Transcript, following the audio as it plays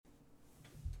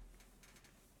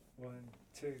One,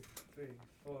 two, three,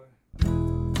 four.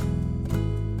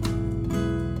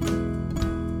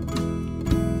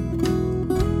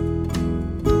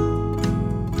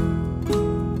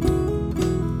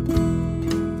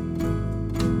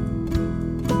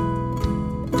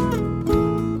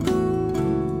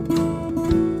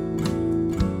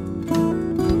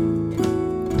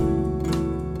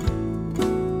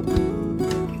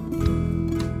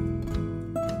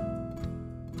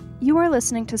 You are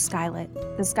listening to Skylight,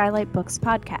 the Skylight Books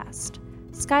podcast.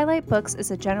 Skylight Books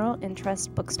is a general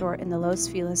interest bookstore in the Los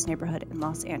Feliz neighborhood in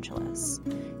Los Angeles.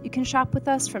 You can shop with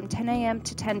us from 10 a.m.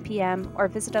 to 10 p.m. or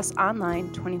visit us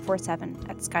online 24/7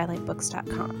 at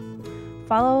skylightbooks.com.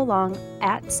 Follow along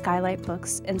at Skylight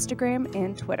Books Instagram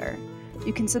and Twitter.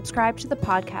 You can subscribe to the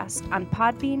podcast on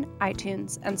Podbean,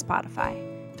 iTunes, and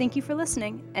Spotify. Thank you for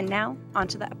listening, and now on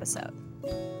to the episode.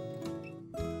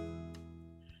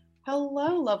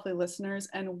 Hello, lovely listeners,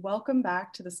 and welcome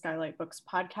back to the Skylight Books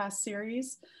podcast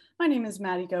series. My name is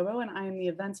Maddie Gobo, and I am the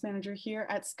events manager here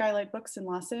at Skylight Books in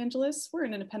Los Angeles. We're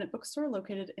an independent bookstore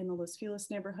located in the Los Feliz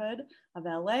neighborhood of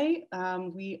LA.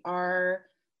 We are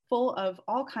full of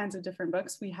all kinds of different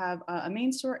books. We have a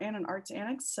main store and an arts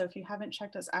annex, so if you haven't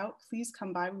checked us out, please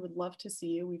come by. We would love to see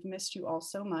you. We've missed you all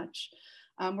so much.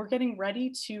 We're getting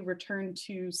ready to return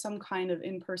to some kind of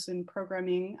in-person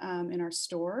programming in our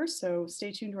store, so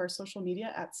stay tuned to our social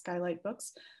media at Skylight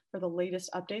Books for the latest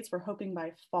updates. We're hoping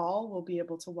by fall we'll be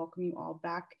able to welcome you all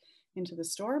back into the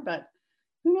store, but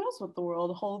who knows what the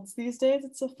world holds these days.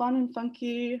 It's a fun and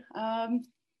funky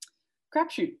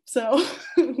crapshoot. So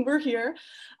we're here.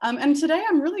 And today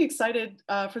I'm really excited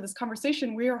for this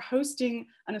conversation. We are hosting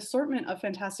an assortment of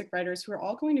fantastic writers who are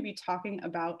all going to be talking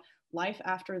about life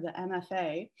after the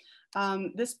MFA.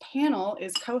 This panel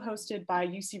is co-hosted by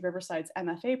UC Riverside's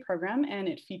MFA program, and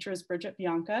it features Bridget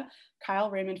Bianca,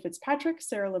 Kyle Raymond Fitzpatrick,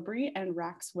 Sarah Labrie, and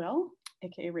Rax Will,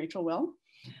 aka Rachel Will.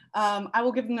 I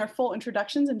will give them their full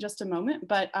introductions in just a moment,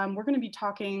 but we're going to be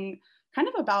talking kind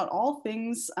of about all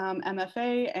things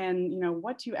MFA and,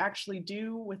 what do you actually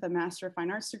do with a Master of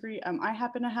Fine Arts degree. I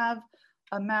happen to have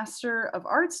a Master of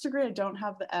Arts degree. I don't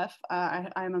have the F.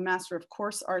 I'm a Master of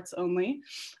Course Arts only.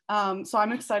 So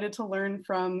I'm excited to learn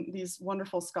from these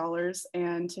wonderful scholars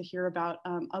and to hear about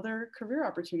other career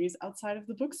opportunities outside of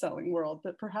the book selling world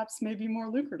that perhaps may be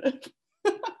more lucrative.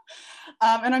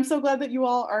 And I'm so glad that you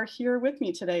all are here with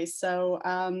me today. So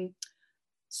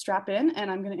strap in and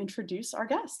I'm going to introduce our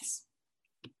guests.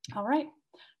 All right.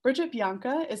 Bridget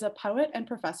Bianca is a poet and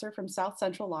professor from South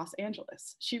Central Los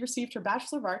Angeles. She received her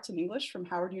Bachelor of Arts in English from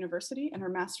Howard University and her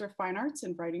Master of Fine Arts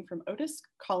in Writing from Otis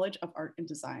College of Art and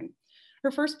Design.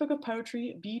 Her first book of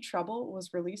poetry, Be Trouble,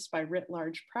 was released by Writ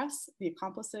Large Press, The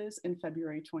Accomplices, in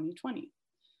February 2020.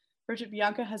 Bridget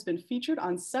Bianca has been featured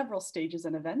on several stages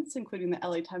and events, including the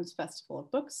LA Times Festival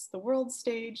of Books, the World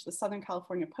Stage, the Southern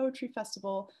California Poetry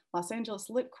Festival, Los Angeles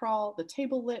Lit Crawl, the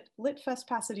Table Lit, Lit Fest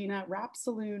Pasadena, Rap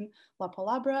Saloon, La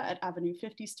Palabra at Avenue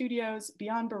 50 Studios,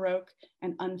 Beyond Baroque,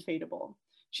 and Unfadable.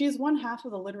 She is one half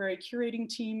of the literary curating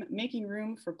team Making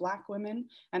Room for Black Women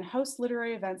and hosts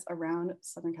literary events around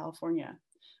Southern California.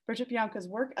 Bridget Bianca's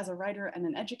work as a writer and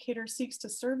an educator seeks to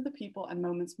serve the people and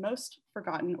moments most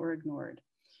forgotten or ignored.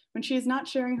 When she is not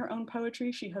sharing her own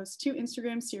poetry, she hosts two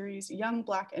Instagram series, Young,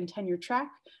 Black, and Tenure Track,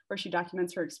 where she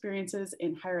documents her experiences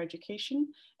in higher education,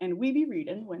 and We Be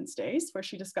Readin' Wednesdays, where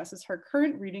she discusses her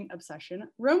current reading obsession,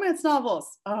 romance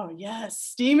novels. Oh yes,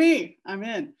 steamy, I'm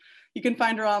in. You can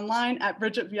find her online at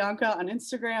Bridget Bianca on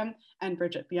Instagram and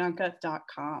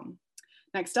bridgetbianca.com.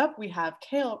 Next up, we have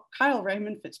Kyle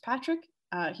Raymond Fitzpatrick.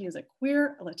 He is a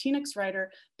queer Latinx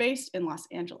writer based in Los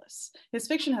Angeles. His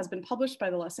fiction has been published by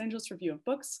the Los Angeles Review of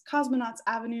Books, Cosmonauts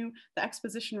Avenue, the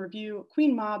Exposition Review,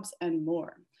 Queen Mobs, and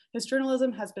more. His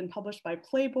journalism has been published by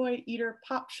Playboy, Eater,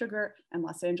 Pop Sugar, and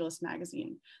Los Angeles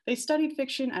Magazine. They studied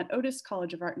fiction at Otis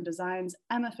College of Art and Design's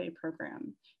MFA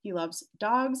program. He loves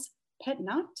dogs, pet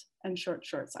knot, and short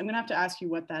shorts. I'm gonna have to ask you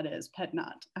what that is, pet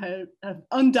knot. I have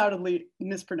undoubtedly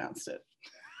mispronounced it.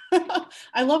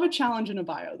 I love a challenge in a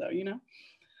bio though,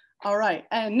 All right,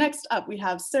 and next up we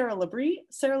have Sarah Labrie.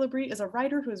 Sarah Labrie is a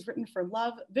writer who has written for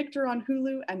Love, Victor on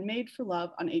Hulu, and Made for Love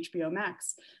on HBO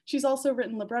Max. She's also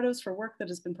written librettos for work that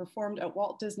has been performed at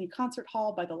Walt Disney Concert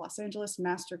Hall by the Los Angeles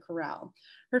Master Chorale.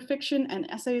 Her fiction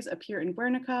and essays appear in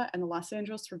Guernica and the Los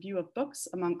Angeles Review of Books,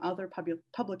 among other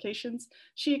publications.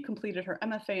 She completed her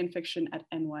MFA in fiction at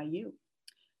NYU.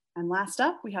 And last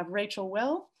up, we have Rachel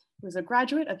Will, who is a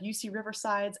graduate of UC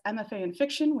Riverside's MFA in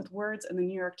Fiction with words in the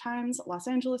New York Times, Los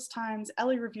Angeles Times,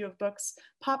 LA Review of Books,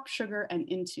 Pop Sugar, and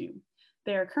Into.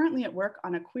 They are currently at work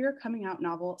on a queer coming out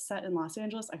novel set in Los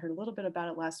Angeles. I heard a little bit about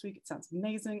it last week. It sounds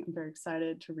amazing. I'm very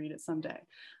excited to read it someday.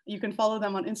 You can follow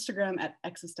them on Instagram at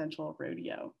Existential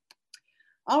Rodeo.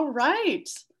 All right,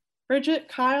 Bridget,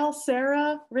 Kyle,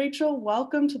 Sarah, Rachel,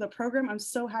 welcome to the program. I'm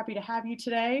so happy to have you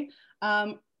today.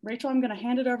 Rachel, I'm going to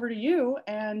hand it over to you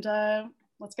and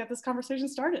let's get this conversation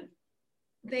started.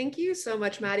 Thank you so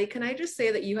much, Maddie. Can I just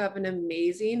say that you have an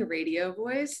amazing radio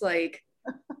voice? Like,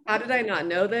 how did I not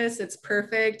know this? It's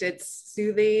perfect. It's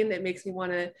soothing. It makes me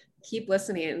want to keep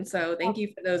listening. So thank you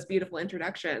for those beautiful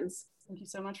introductions. Thank you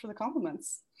so much for the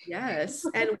compliments. Yes,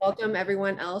 and welcome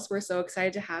everyone else. We're so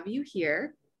excited to have you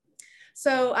here.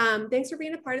 So thanks for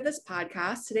being a part of this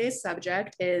podcast. Today's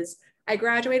subject is I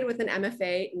graduated with an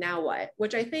MFA, now what?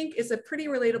 Which I think is a pretty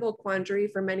relatable quandary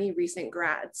for many recent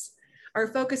grads. Our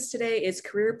focus today is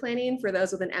career planning for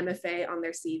those with an MFA on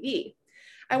their CV.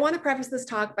 I want to preface this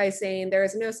talk by saying there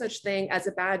is no such thing as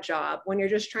a bad job when you're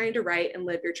just trying to write and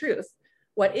live your truth.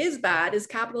 What is bad is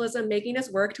capitalism making us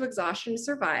work to exhaustion to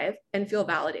survive and feel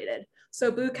validated.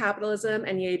 So boo capitalism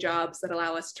and yay jobs that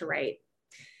allow us to write.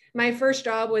 My first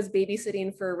job was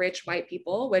babysitting for rich white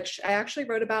people, which I actually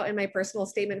wrote about in my personal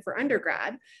statement for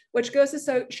undergrad, which goes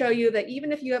to show you that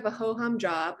even if you have a ho-hum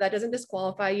job, that doesn't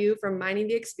disqualify you from mining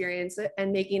the experience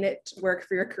and making it work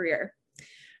for your career.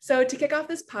 So to kick off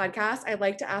this podcast, I'd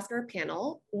like to ask our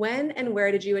panel, when and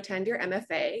where did you attend your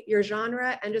MFA, your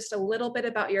genre, and just a little bit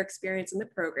about your experience in the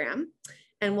program?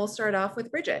 And we'll start off with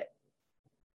Bridget.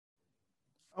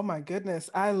 Oh my goodness,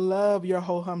 I love your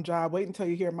ho-hum job. Wait until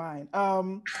you hear mine.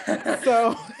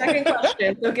 So second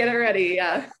question, so get it ready,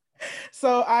 yeah.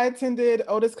 So I attended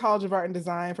Otis College of Art and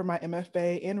Design for my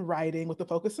MFA in writing with a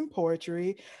focus in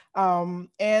poetry. And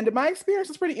my experience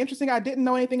was pretty interesting. I didn't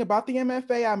know anything about the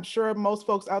MFA. I'm sure most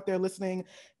folks out there listening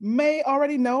may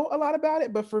already know a lot about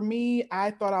it, but for me, I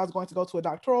thought I was going to go to a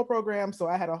doctoral program. So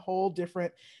I had a whole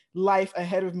different life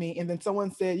ahead of me. And then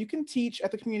someone said, you can teach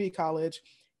at the community college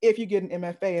if you get an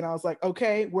MFA. And I was like,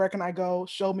 okay, where can I go?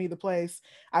 Show me the place.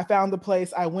 I found the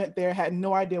place. I went there, had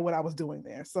no idea what I was doing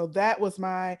there. So that was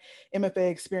my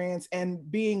MFA experience. And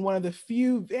being one of the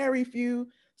few, very few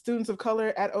students of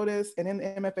color at Otis and in the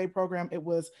MFA program, it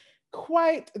was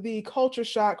quite the culture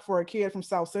shock for a kid from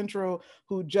South Central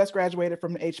who just graduated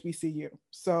from the HBCU.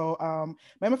 So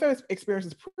my MFA experience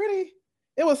is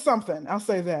it was something. I'll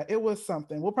say that. It was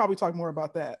something. We'll probably talk more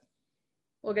about that.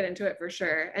 We'll get into it for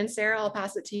sure. And Sarah, I'll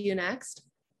pass it to you next.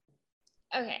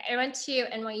 Okay, I went to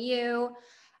NYU.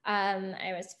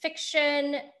 I was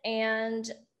fiction,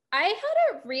 and I had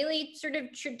a really sort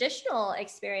of traditional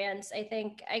experience. I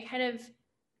think I kind of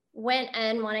went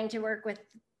in wanting to work with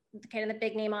kind of the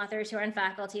big name authors who are on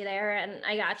faculty there, and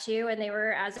I got to, and they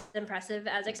were as impressive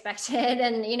as expected.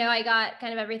 And, you know, I got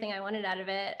kind of everything I wanted out of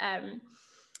it.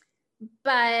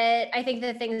 But I think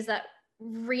the things that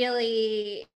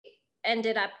really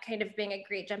ended up kind of being a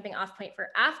great jumping off point for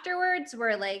afterwards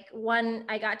were like, one,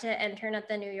 I got to intern at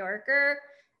the New Yorker,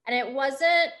 and it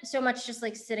wasn't so much just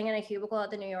like sitting in a cubicle at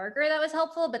the New Yorker that was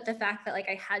helpful, but the fact that like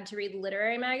I had to read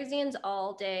literary magazines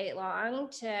all day long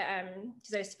to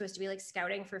because I was supposed to be like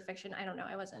scouting for fiction. I don't know,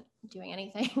 I wasn't doing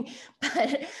anything,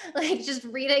 but like just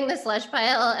reading the slush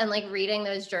pile and like reading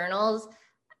those journals.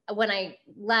 When I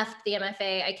left the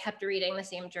MFA, I kept reading the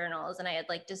same journals, and I had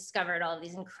like discovered all of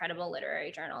these incredible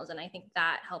literary journals. And I think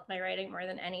that helped my writing more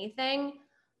than anything.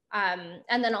 And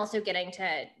then also getting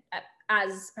to,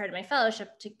 as part of my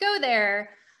fellowship, to go there,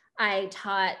 I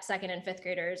taught second and fifth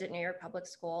graders at New York Public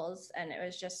Schools. And it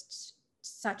was just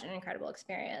such an incredible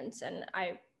experience. And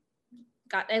I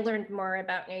learned more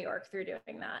about New York through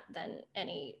doing that than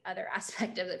any other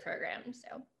aspect of the program,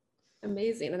 so.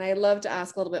 Amazing. And I'd love to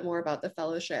ask a little bit more about the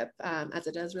fellowship as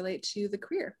it does relate to the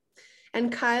career.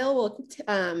 And Kyle, we'll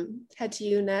head to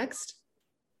you next.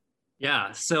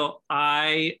 Yeah, so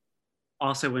I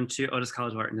also went to Otis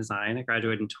College of Art and Design. I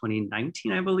graduated in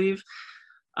 2019, I believe.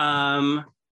 I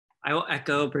will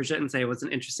echo Bridget and say it was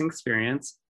an interesting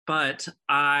experience, but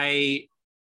I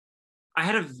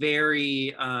had a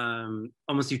very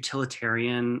almost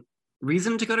utilitarian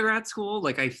reason to go to grad school.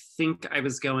 Like, I think I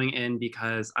was going in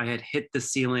because I had hit the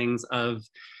ceilings of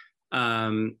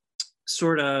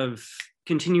sort of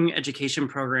continuing education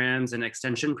programs and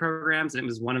extension programs. And it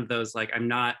was one of those, like,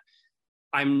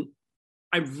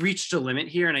 I've reached a limit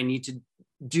here and I need to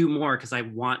do more because I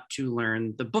want to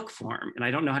learn the book form. And I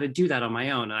don't know how to do that on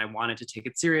my own. And I wanted to take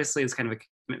it seriously as kind of a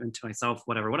commitment to myself,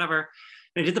 whatever.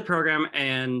 And I did the program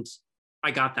and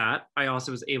I got that. I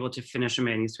also was able to finish a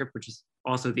manuscript, which is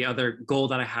also the other goal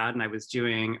that I had. And I was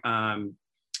doing,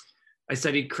 I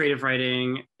studied creative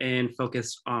writing and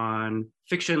focused on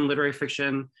fiction, literary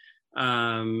fiction.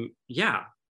 Yeah,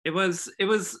 it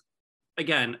was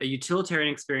again a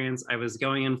utilitarian experience. I was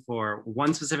going in for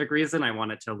one specific reason. I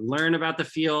wanted to learn about the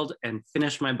field and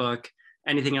finish my book.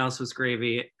 Anything else was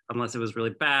gravy, unless it was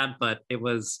really bad, but it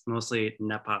was mostly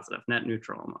net positive, net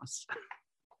neutral almost.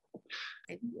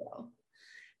 Thank you.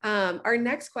 Our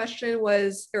next question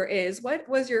was, or is, what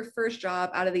was your first job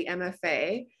out of the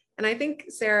MFA? And I think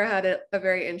Sarah had a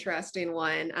very interesting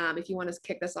one. If you want to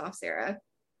kick this off, Sarah.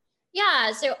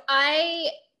 Yeah, so I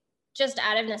just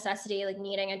out of necessity, like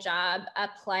needing a job,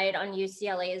 applied on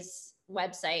UCLA's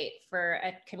website for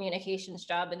a communications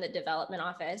job in the development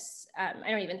office. I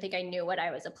don't even think I knew what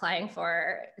I was applying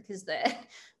for because the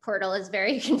portal is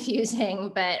very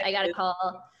confusing, but I got a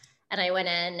call and I went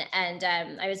in and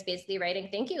I was basically writing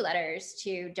thank you letters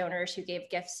to donors who gave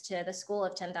gifts to the school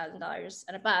of $10,000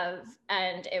 and above.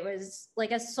 And it was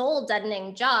like a soul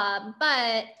deadening job,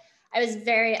 but I was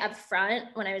very upfront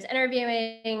when I was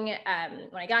interviewing,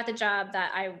 when I got the job,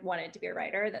 that I wanted to be a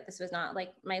writer, that this was not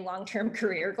like my long-term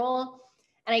career goal.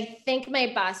 And I think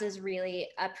my bosses really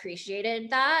appreciated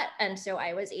that. And so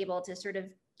I was able to sort of,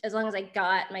 as long as I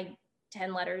got my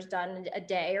 10 letters done a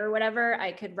day or whatever,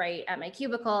 I could write at my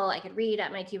cubicle, I could read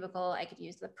at my cubicle, I could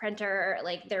use the printer.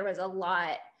 Like there was a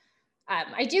lot.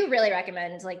 I do really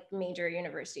recommend like major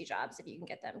university jobs if you can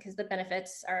get them, because the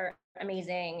benefits are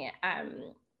amazing.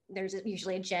 There's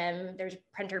usually a gym, there's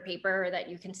printer paper that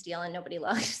you can steal and nobody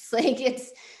looks. Like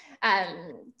it's,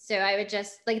 so I would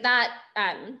just like that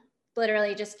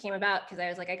literally just came about because I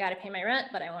was like, I got to pay my rent,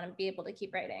 but I want to be able to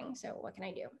keep writing. So what can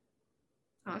I do?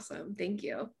 Awesome, thank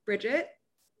you. Bridget?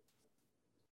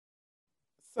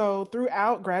 So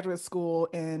throughout graduate school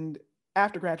and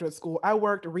after graduate school, I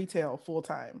worked retail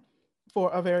full-time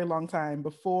for a very long time.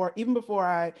 Even before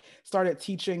I started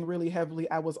teaching really heavily,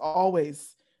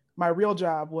 my real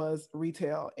job was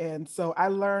retail. And so I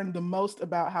learned the most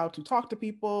about how to talk to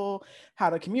people, how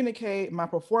to communicate. My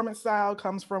performance style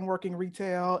comes from working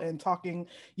retail and talking,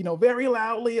 very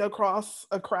loudly across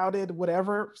a crowded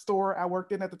whatever store I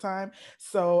worked in at the time.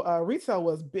 So retail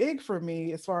was big for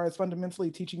me as far as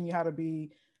fundamentally teaching me how to be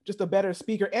just a better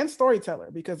speaker and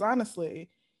storyteller, because honestly,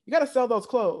 you got to sell those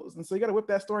clothes. And so you got to whip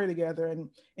that story together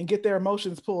and get their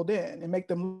emotions pulled in and make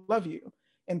them love you.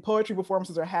 And poetry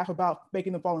performances are half about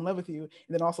making them fall in love with you and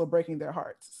then also breaking their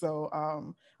hearts. So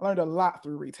I learned a lot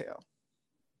through retail.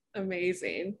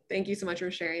 Amazing. Thank you so much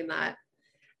for sharing that.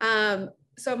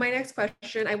 So my next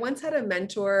question, I once had a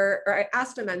mentor, or I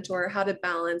asked a mentor how to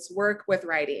balance work with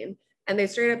writing, and they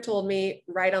straight up told me,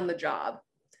 write on the job.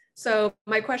 So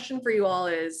my question for you all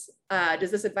is,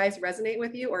 does this advice resonate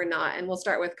with you or not? And we'll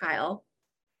start with Kyle.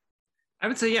 I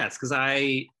would say yes,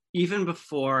 because even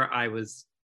before I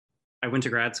went to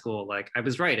grad school, like I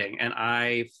was writing, and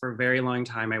for a very long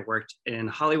time, I worked in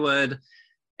Hollywood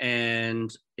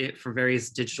and for various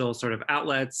digital sort of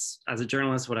outlets as a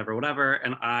journalist, whatever.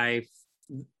 And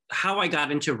how I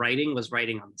got into writing was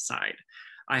writing on the side.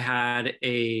 I had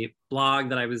a blog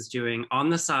that I was doing on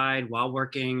the side while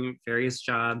working various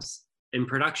jobs in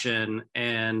production,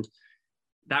 and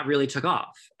that really took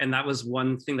off. And that was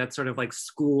one thing that sort of like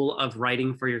school of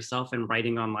writing for yourself and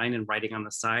writing online and writing on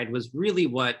the side was really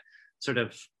what sort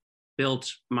of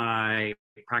built my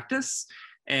practice.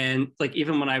 And like,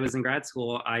 even when I was in grad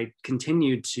school, I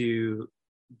continued to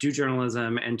do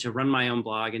journalism and to run my own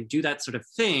blog and do that sort of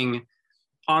thing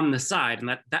on the side. And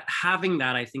that having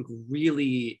that, I think,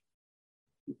 really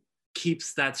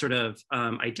keeps that sort of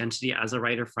identity as a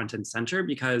writer front and center,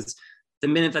 because the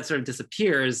minute that sort of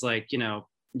disappears, like,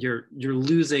 you're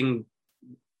losing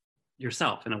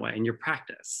yourself in a way in your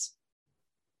practice.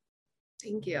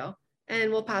 Thank you.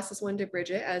 And we'll pass this one to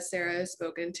Bridget, as Sarah has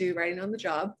spoken to writing on the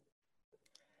job.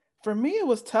 For me, it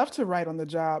was tough to write on the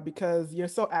job because you're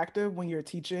so active when you're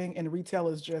teaching, and retail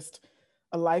is just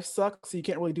a life suck, so you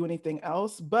can't really do anything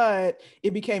else. But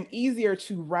it became easier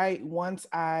to write once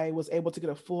I was able to get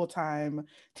a full-time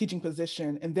teaching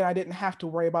position. And then I didn't have to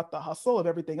worry about the hustle of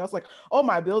everything else. Like, oh,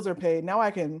 my bills are paid. Now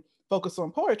I can focus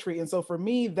on poetry. And so for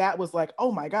me, that was like,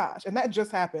 oh my gosh. And that just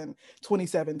happened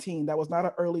 2017. That was not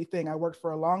an early thing. I worked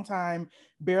for a long time,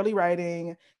 barely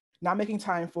writing, not making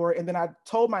time for it. And then I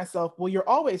told myself, well, you're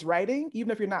always writing,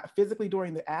 even if you're not physically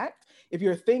doing the act. If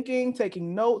you're thinking,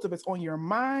 taking notes, if it's on your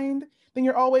mind, then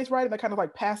you're always writing. That kind of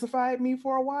like pacified me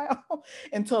for a while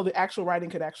until the actual writing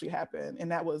could actually happen.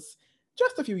 And that was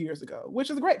just a few years ago, which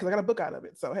is great because I got a book out of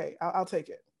it. So, hey, I'll take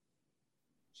it.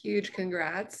 Huge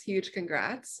congrats, huge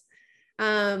congrats.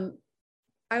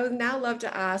 I would now love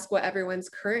to ask what everyone's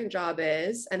current job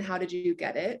is and how did you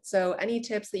get it? So any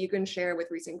tips that you can share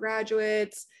with recent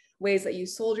graduates, ways that you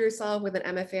sold yourself with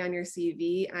an MFA on your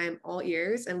CV, I'm all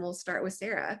ears, and we'll start with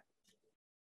Sarah.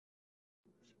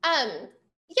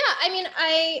 Yeah, I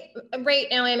mean, right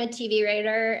now I'm a TV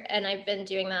writer, and I've been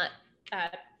doing that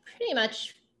pretty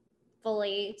much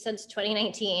fully since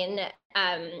 2019.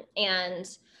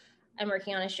 And I'm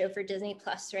working on a show for Disney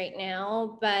Plus right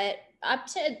now. But up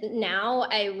to now,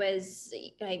 I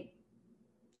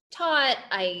taught,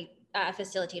 I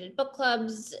facilitated book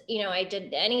clubs. I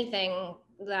did anything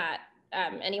that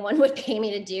anyone would pay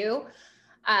me to do.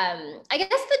 I guess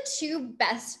the two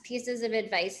best pieces of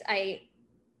advice I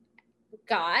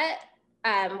got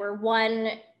were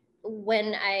one,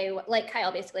 when I, like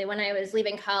Kyle, basically, when I was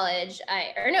leaving college,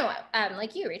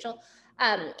 like you, Rachel,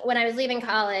 when I was leaving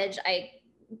college, I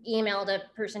emailed a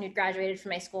person who'd graduated from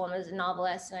my school and was a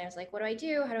novelist. And I was like, what do I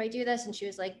do? How do I do this? And she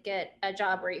was like, get a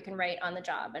job where you can write on the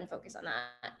job and focus on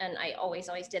that. And I always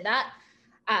did that.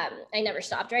 I never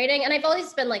stopped writing. And I've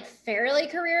always been like fairly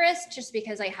careerist just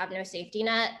because I have no safety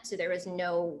net. So there was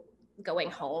no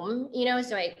going home,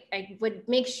 so I would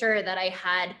make sure that I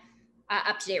had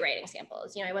up-to-date writing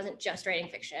samples. I wasn't just writing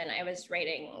fiction. I was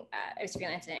writing, I was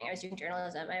freelancing, I was doing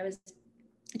journalism, I was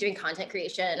doing content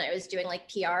creation, I was doing like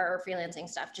PR or freelancing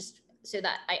stuff, just so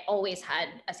that I always had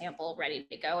a sample ready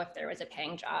to go if there was a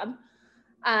paying job.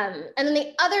 And then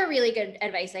the other really good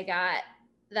advice I got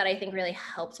that I think really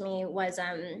helped me was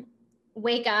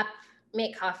wake up,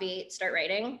 make coffee, start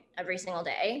writing every single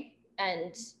day.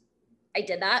 And I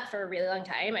did that for a really long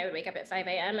time. I would wake up at 5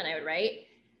 a.m. and I would write.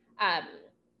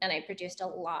 And I produced a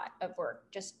lot of work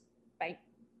just by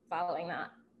following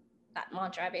that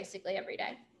mantra basically every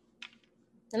day.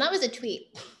 And that was a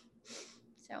tweet.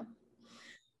 So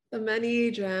the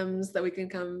many gems that we can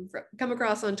come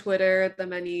across on Twitter, the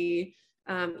many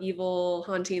evil,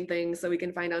 haunting things that we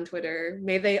can find on Twitter.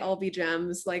 May they all be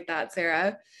gems like that,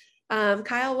 Sarah.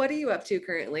 Kyle, what are you up to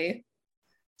currently?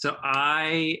 So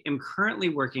I am currently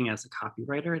working as a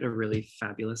copywriter at a really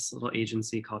fabulous little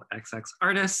agency called XX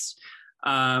Artists,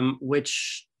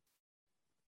 which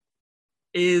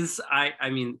is,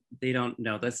 I mean, they don't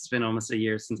know, this has been almost a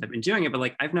year since I've been doing it, but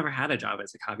like, I've never had a job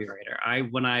as a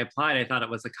copywriter. When I applied, I thought it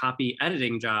was a copy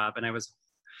editing job, and I was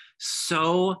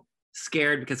so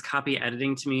scared because copy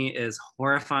editing to me is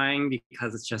horrifying,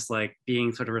 because it's just like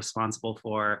being sort of responsible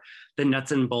for the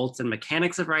nuts and bolts and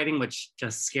mechanics of writing, which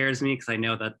just scares me, because I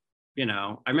know that,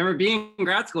 I remember being in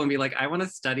grad school and be like, I want to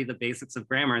study the basics of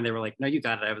grammar. And they were like, no, you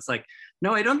got it. I was like,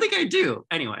 no, I don't think I do.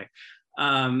 Anyway,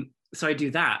 so I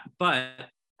do that. But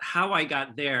how I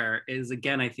got there is,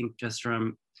 again, I think just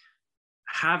from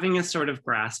having a sort of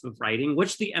grasp of writing,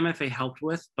 which the MFA helped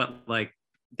with, but like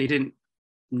they didn't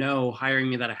know hiring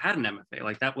me that I had an MFA.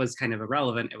 Like that was kind of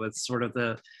irrelevant. It was sort of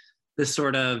the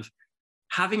sort of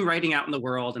having writing out in the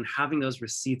world and having those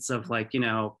receipts of like,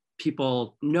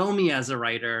 people know me as a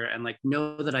writer and like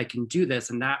know that I can do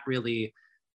this. And that really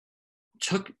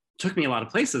took me a lot of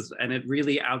places. And it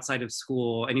really, outside of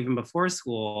school and even before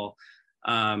school,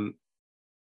 and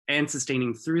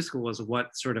sustaining through school, is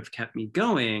what sort of kept me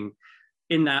going.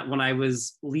 In that, when I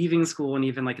was leaving school and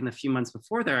even like in the few months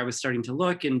before there, I was starting to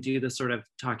look and do the sort of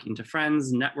talking to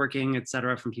friends, networking, et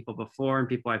cetera, from people before and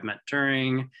people I've met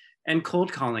during, and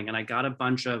cold calling. And I got a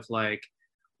bunch of like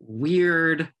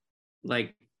weird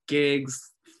like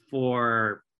gigs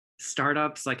for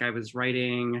startups. Like I was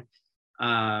writing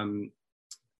a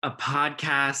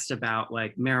podcast about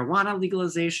like marijuana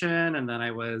legalization. And then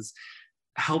I was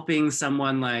helping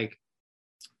someone like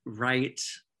write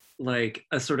like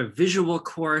a sort of visual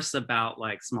course about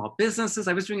like small businesses.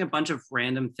 I was doing a bunch of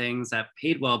random things that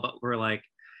paid well, but were like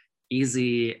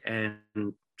easy and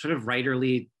sort of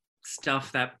writerly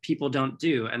stuff that people don't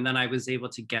do. And then I was able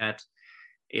to get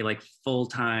a like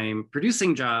full-time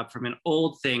producing job from an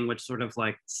old thing, which sort of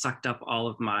like sucked up all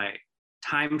of my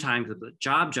time to the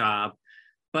job.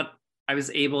 But I was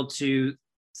able to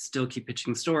still keep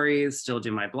pitching stories, still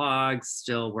do my blogs,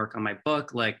 still work on my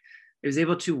book. Like I was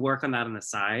able to work on that on the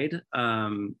side.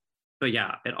 But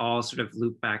yeah, it all sort of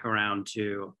looped back around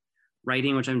to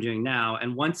writing, which I'm doing now.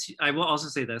 And I will also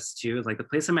say this too, like the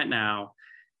place I'm at now,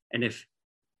 and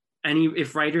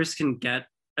if writers can get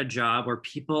a job where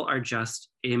people are just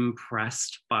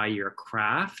impressed by your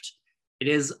craft, it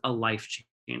is a life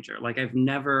changer. Like I've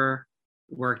never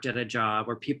worked at a job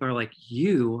where people are like,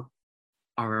 you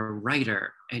are a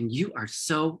writer and you are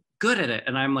so good at it.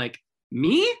 And I'm like,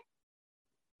 me?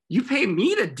 You pay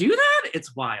me to do that?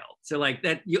 It's wild. So like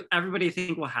that, everybody I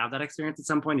think will have that experience at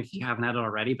some point if you haven't had it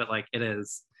already, but like it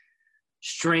is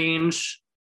strange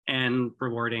and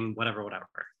rewarding, whatever.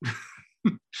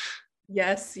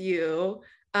 Yes, you.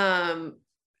 And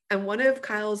one of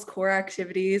Kyle's core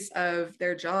activities of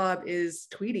their job is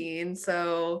tweeting.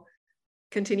 So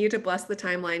continue to bless the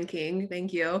timeline king.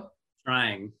 Thank you.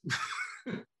 Trying.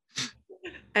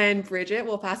 And Bridget,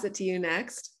 we'll pass it to you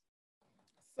next.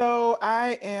 So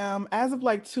I am, as of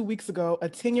like 2 weeks ago, a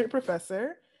tenured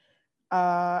professor.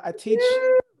 I teach,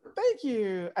 thank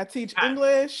you. I teach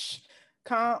English,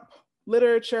 comp,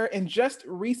 literature, and just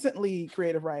recently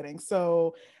creative writing.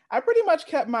 So I pretty much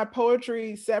kept my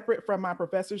poetry separate from my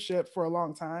professorship for a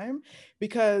long time,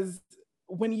 because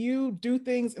when you do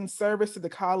things in service to the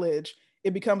college,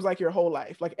 it becomes like your whole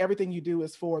life. Like everything you do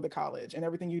is for the college and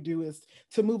everything you do is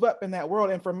to move up in that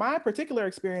world. And for my particular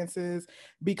experiences,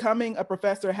 becoming a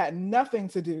professor had nothing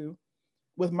to do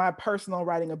with my personal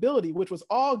writing ability, which was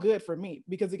all good for me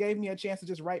because it gave me a chance to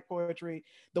just write poetry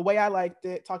the way I liked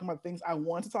it, talking about things I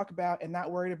want to talk about and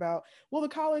not worried about, well, the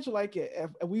college like it.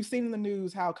 We've seen in the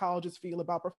news how colleges feel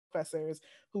about professors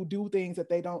who do things that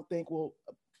they don't think will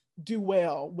do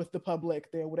well with the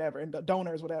public, there, whatever, and the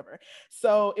donors, whatever.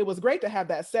 So it was great to have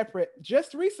that separate.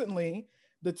 Just recently,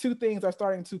 the two things are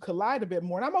starting to collide a bit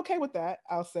more. And I'm okay with that,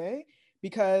 I'll say,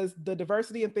 because the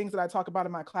diversity and things that I talk about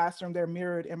in my classroom, they're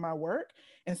mirrored in my work.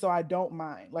 And so I don't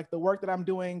mind. Like the work that I'm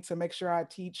doing to make sure I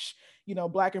teach,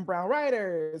 Black and brown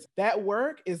writers, that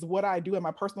work is what I do in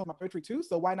my personal, my poetry too.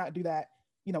 So why not do that,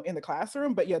 in the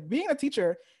classroom? But yeah, being a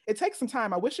teacher, it takes some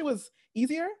time. I wish it was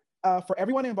easier for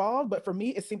everyone involved, but for me,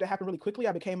 it seemed to happen really quickly.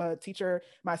 I became a teacher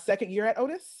my second year at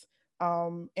Otis.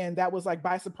 And that was like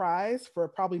by surprise for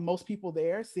probably most people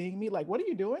there, seeing me like, what are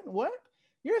you doing? What?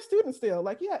 You're a student still.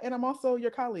 Like, yeah, and I'm also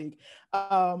your colleague,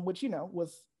 which,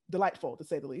 was delightful to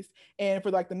say the least. And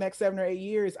for like the next 7 or 8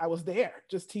 years, I was there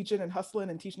just teaching and hustling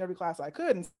and teaching every class I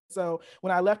could. And so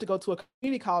when I left to go to a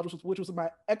community college, which was my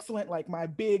excellent, like my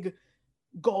big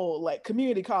goal, like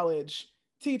community college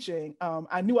teaching,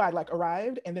 I knew I'd like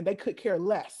arrived, and then they couldn't care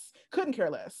less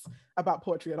about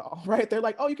poetry at all, right? They're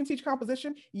like, oh, you can teach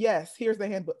composition? Yes, here's the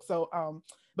handbook. So,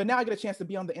 but now I get a chance to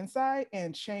be on the inside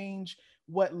and change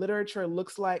what literature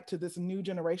looks like to this new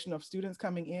generation of students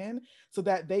coming in so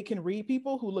that they can read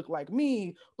people who look like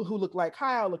me, who look like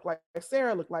Kyle, look like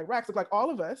Sarah, look like Rax, look like all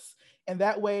of us. And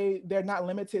that way they're not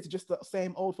limited to just the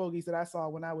same old fogies that I saw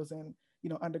when I was in,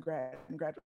 undergrad and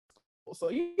graduate school.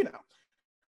 So,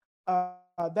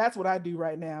 that's what I do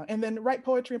right now. And then write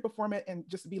poetry and perform it and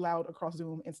just be loud across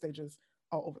Zoom and stages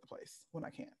all over the place when I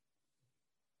can.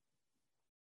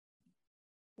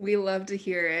 We love to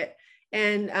hear it.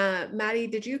 And Maddie,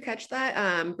 did you catch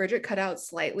that? Bridget cut out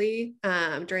slightly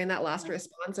during that last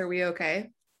response. Are we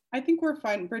okay? I think we're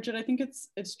fine, Bridget. I think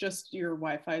it's just your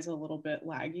Wi-Fi is a little bit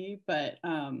laggy, but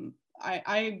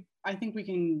I think we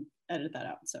can edit that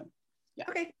out. So yeah.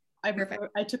 Okay.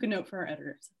 I took a note for our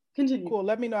editors. Continue. Cool.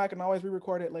 Let me know. I can always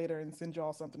re-record it later and send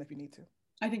y'all something if you need to.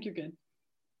 I think you're good.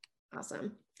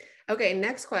 Awesome. Okay,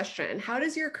 next question. How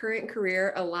does your current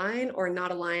career align or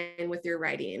not align with your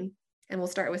writing? And we'll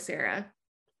start with Sarah.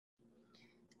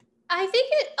 I think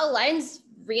it aligns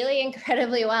really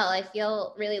incredibly well. I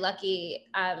feel really lucky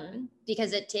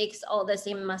because it takes all the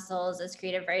same muscles as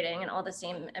creative writing and all the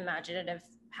same imaginative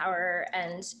power.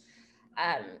 And,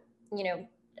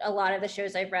 a lot of the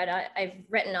shows I've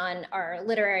written on are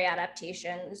literary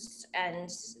adaptations, and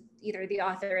either the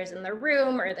author is in the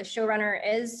room or the showrunner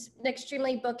is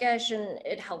extremely bookish, and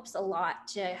it helps a lot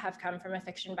to have come from a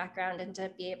fiction background and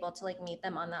to be able to like meet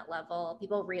them on that level.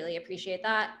 People really appreciate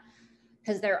that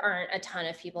because there aren't a ton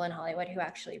of people in Hollywood who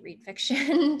actually read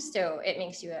fiction. So it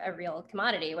makes you a real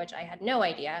commodity, which I had no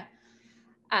idea.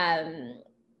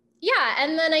 Yeah,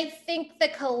 and then I think the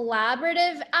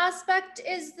collaborative aspect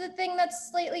is the thing that's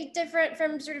slightly different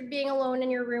from sort of being alone in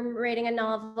your room writing a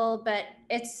novel, but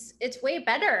it's way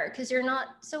better because you're not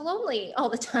so lonely all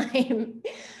the time.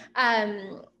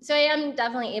 So I am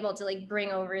definitely able to like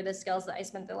bring over the skills that I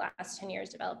spent the last 10 years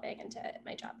developing into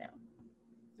my job now.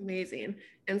 Amazing.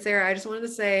 And Sarah, I just wanted to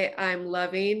say I'm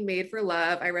loving Made for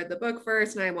Love. I read the book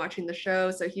first and I'm watching the show,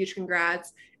 so huge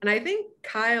congrats. And I think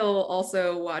Kyle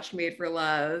also watched Made for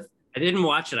Love. I didn't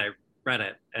watch it. I read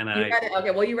it. And you read it?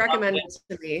 Okay, well, you recommended it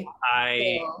to me.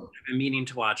 I've been meaning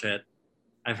to watch it.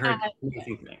 I've heard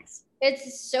amazing things.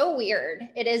 It's so weird.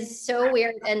 It is so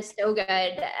weird and so good,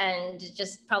 and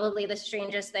just probably the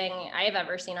strangest thing I've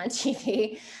ever seen on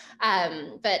TV.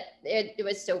 But it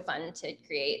was so fun to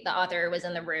create. The author was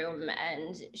in the room,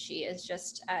 and she is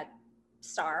just a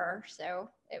star. So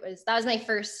that was my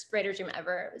first writer's room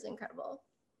ever. It was incredible.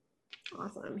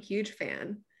 Awesome. Huge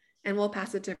fan. And we'll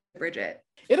pass it to Bridget.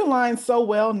 It aligns so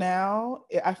well now.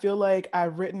 I feel like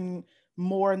I've written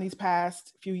more in these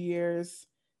past few years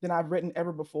than I've written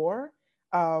ever before.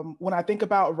 When I think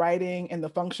about writing and the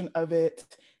function of it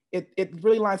it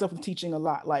really lines up with teaching a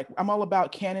lot. Like I'm all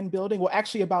about canon building, well,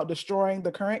 actually about destroying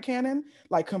the current canon,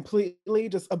 like completely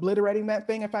just obliterating that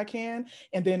thing if I can,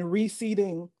 and then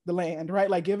reseeding the land, right?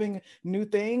 Like giving new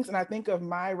things. And I think of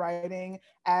my writing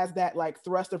as that like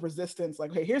thrust of resistance,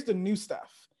 like, hey, here's the new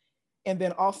stuff. And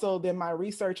then also then my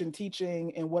research and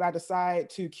teaching and what I decide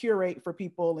to curate for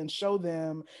people and show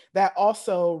them, that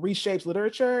also reshapes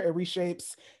literature, it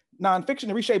reshapes nonfiction,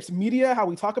 it reshapes media, how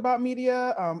we talk about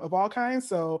media of all kinds.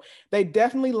 So they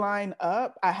definitely line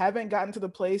up. I haven't gotten to the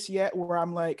place yet where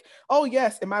I'm like, oh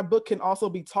yes, and my book can also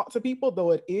be taught to people,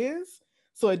 though it is.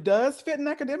 So it does fit in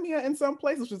academia in some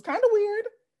places, which is kind of weird.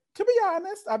 To be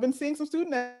honest, I've been seeing some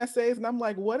student essays and I'm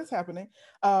like, what is happening?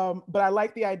 But I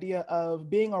like the idea of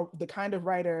being the kind of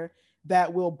writer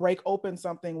that will break open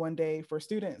something one day for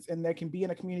students, and they can be in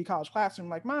a community college classroom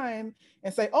like mine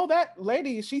and say, oh, that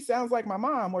lady, she sounds like my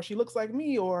mom, or she looks like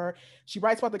me, or she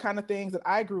writes about the kind of things that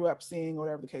I grew up seeing, or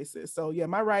whatever the case is. So yeah,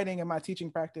 my writing and my teaching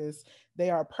practice,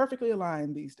 they are perfectly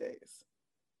aligned these days.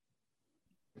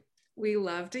 We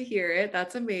love to hear it.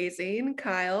 That's amazing.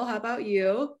 Kyle, how about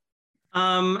you?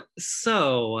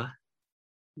 So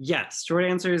yes, short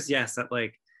answer is yes, that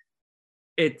like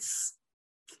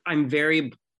I'm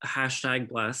very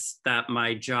 #blessed that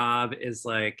my job is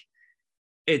like,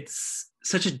 it's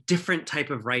such a different type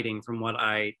of writing from what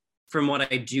I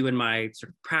do in my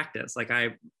sort of practice. Like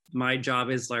my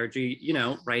job is largely,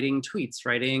 writing tweets,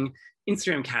 writing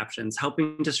Instagram captions,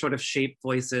 helping to sort of shape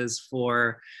voices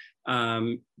for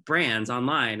brands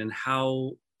online, and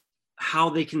how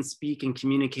they can speak and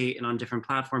communicate and on different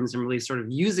platforms, and really sort of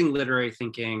using literary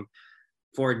thinking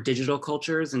for digital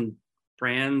cultures and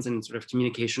brands and sort of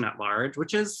communication at large,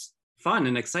 which is fun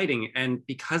and exciting. And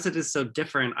because it is so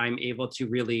different, I'm able to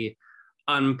really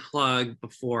unplug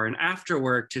before and after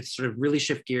work to sort of really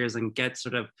shift gears and get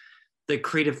sort of the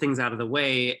creative things out of the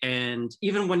way. And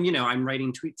even when, I'm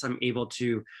writing tweets, I'm able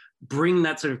to bring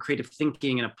that sort of creative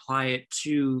thinking and apply it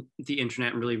to the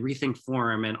internet and really rethink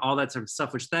form and all that sort of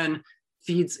stuff, which then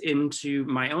feeds into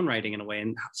my own writing in a way,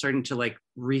 and starting to like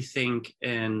rethink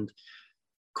and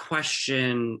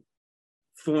question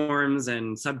forms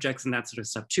and subjects and that sort of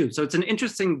stuff too. So it's an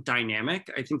interesting dynamic.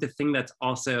 I think the thing that's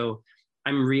also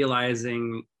I'm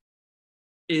realizing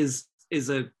is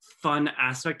a fun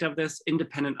aspect of this,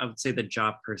 independent of say the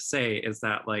job per se, is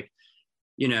that like,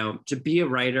 to be a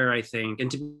writer, I think,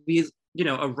 and to be,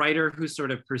 a writer who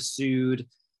sort of pursued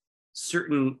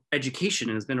certain education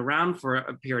and has been around for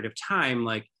a period of time,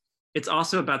 like it's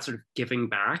also about sort of giving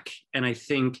back. And I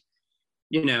think,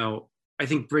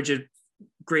 Bridget,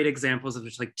 great examples of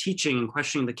just like teaching and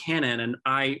questioning the canon. And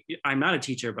I'm not a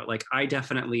teacher, but like I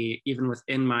definitely, even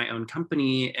within my own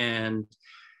company and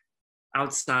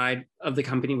outside of the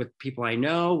company, with people I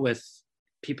know, with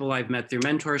people I've met through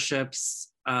mentorships,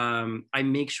 I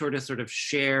make sure to sort of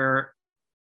share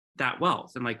that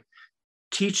wealth and like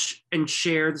teach and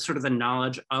share the sort of the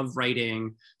knowledge of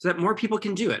writing so that more people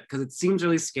can do it, because it seems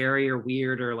really scary or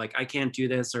weird or like I can't do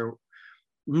this or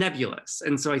nebulous.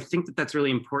 And so I think that that's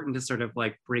really important to sort of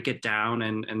like break it down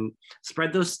and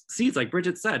spread those seeds, like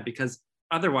Bridget said, because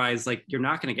otherwise like you're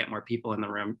not going to get more people in the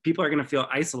room. People are going to feel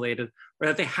isolated, or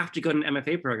that they have to go to an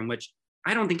MFA program, which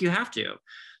I don't think you have to.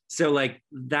 So like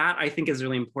that I think is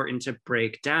really important to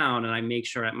break down. And I make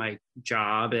sure at my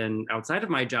job and outside of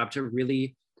my job to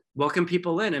really welcome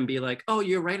people in and be like, oh,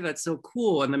 you're a writer, that's so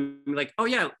cool. And then be like, oh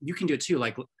yeah, you can do it too.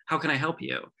 Like, how can I help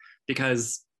you?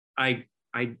 Because I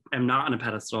am not on a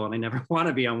pedestal and I never want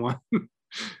to be on one.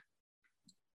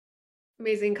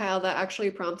 Amazing, Kyle. That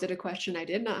actually prompted a question I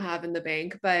did not have in the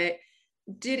bank, but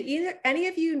did any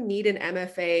of you need an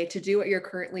MFA to do what you're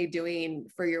currently doing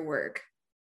for your work?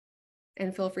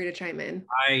 And feel free to chime in.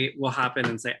 I will hop in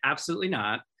and say, absolutely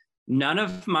not. None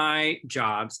of my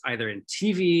jobs, either in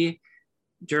TV,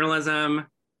 journalism,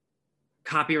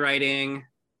 copywriting,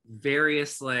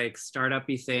 various like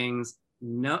startup-y things,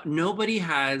 nobody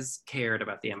has cared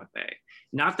about the MFA.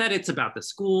 Not that it's about the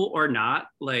school or not.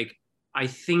 Like, I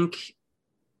think,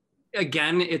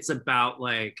 again, it's about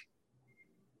like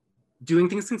doing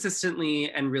things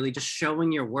consistently and really just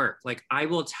showing your work. Like, I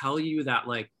will tell you that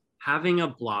like having a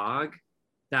blog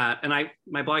and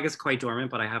my blog is quite dormant,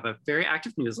 but I have a very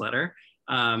active newsletter,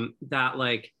 that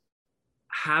like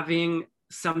having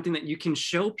something that you can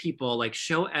show people, like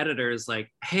show editors like,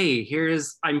 hey,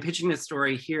 I'm pitching this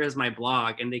story, here is my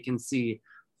blog, and they can see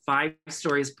 5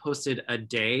 stories posted a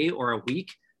day or a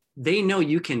week. They know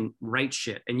you can write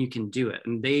shit and you can do it.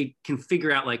 And they can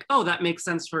figure out like, oh, that makes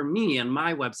sense for me and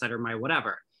my website or my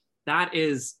whatever. That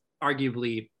is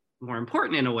arguably more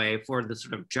important in a way for the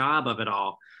sort of job of it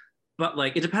all. But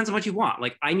like, it depends on what you want.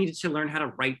 Like I needed to learn how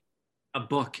to write a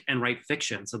book and write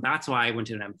fiction. So that's why I went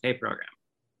to an MFA program.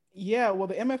 Yeah, well,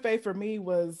 the MFA for me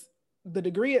was the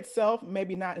degree itself,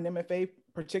 maybe not an MFA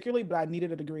particularly, but I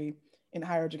needed a degree in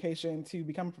higher education to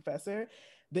become a professor.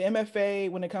 The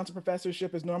MFA, when it comes to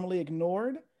professorship, is normally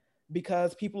ignored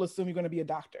because people assume you're going to be a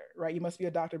doctor, right? You must be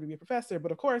a doctor to be a professor.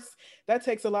 But of course, that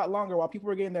takes a lot longer. While people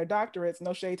were getting their doctorates,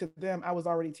 no shade to them, I was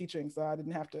already teaching, so I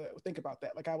didn't have to think about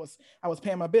that. Like I was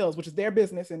paying my bills, which is their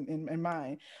business and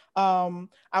mine.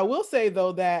 I will say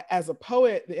though that as a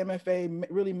poet, the MFA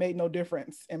really made no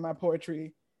difference in my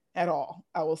poetry at all,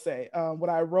 I will say. What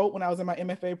I wrote when I was in my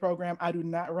MFA program, I do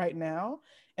not write now.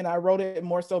 And I wrote it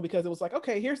more so because it was like,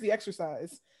 okay, here's the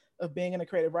exercise of being in a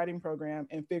creative writing program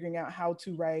and figuring out how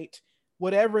to write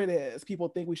whatever it is people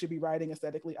think we should be writing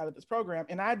aesthetically out of this program.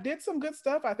 And I did some good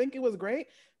stuff. I think it was great,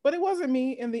 but it wasn't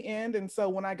me in the end. And so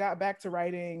when I got back to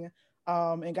writing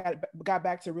and got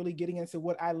back to really getting into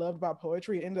what I loved about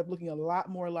poetry, it ended up looking a lot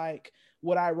more like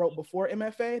what I wrote before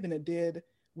MFA than it did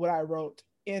what I wrote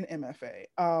in MFA.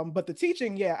 But the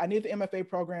teaching, yeah, I needed the MFA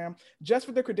program just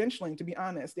for the credentialing, to be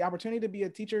honest. The opportunity to be a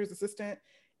teacher's assistant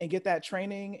and get that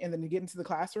training and then to get into the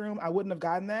classroom, I wouldn't have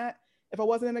gotten that if I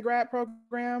wasn't in a grad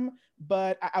program.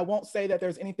 But I won't say that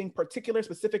there's anything particular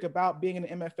specific about being in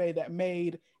an MFA that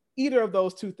made either of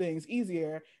those two things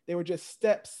easier. They were just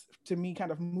steps to me kind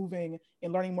of moving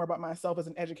and learning more about myself as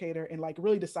an educator and like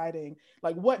really deciding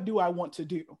like, what do I want to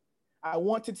do? I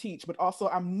want to teach, but also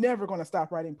I'm never going to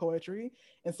stop writing poetry.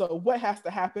 And so what has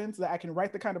to happen so that I can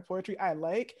write the kind of poetry I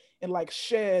like and like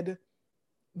shed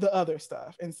the other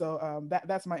stuff. And so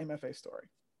that's my MFA story.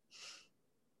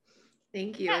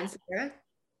 Thank you. And Sarah?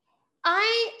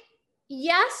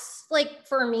 Yes, like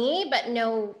for me, but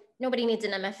nobody needs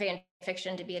an MFA in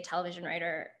fiction to be a television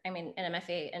writer. I mean, an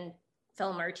MFA in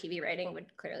film or TV writing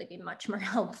would clearly be much more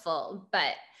helpful,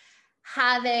 but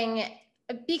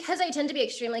because I tend to be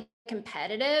extremely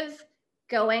competitive,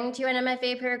 going to an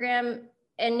MFA program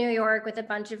in New York with a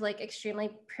bunch of like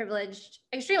extremely privileged,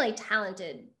 extremely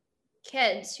talented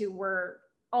kids who were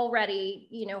already,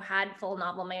 had full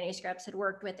novel manuscripts, had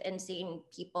worked with insane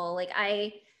people. Like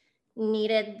I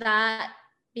needed that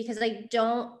because I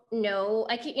don't know,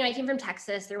 I came from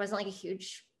Texas. There wasn't like a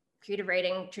huge creative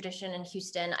writing tradition in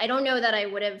Houston. I don't know that I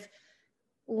would have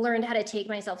learned how to take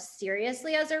myself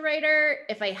seriously as a writer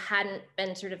if I hadn't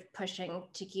been sort of pushing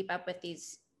to keep up with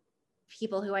these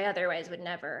people who I otherwise would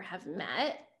never have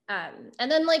met. And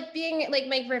then like being like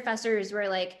my professors were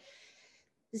like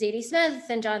Zadie Smith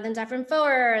and Jonathan Safran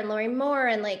Foer and Lori Moore,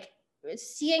 and like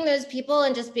seeing those people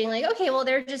and just being like, okay, well,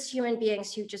 they're just human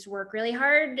beings who just work really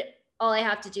hard. All I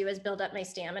have to do is build up my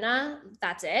stamina.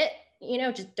 That's it.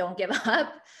 Just don't give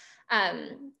up.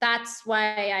 That's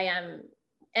why I am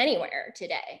anywhere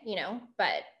today,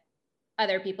 but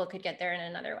other people could get there in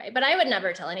another way. But I would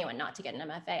never tell anyone not to get an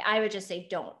MFA. I would just say,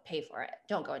 don't pay for it.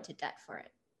 Don't go into debt for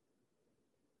it.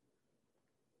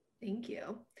 Thank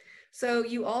you. So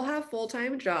you all have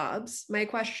full-time jobs. My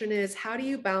question is, how do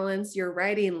you balance your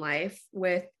writing life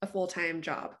with a full-time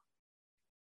job?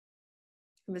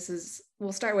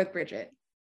 We'll start with Bridget.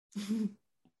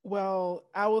 Well,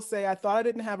 I will say I thought I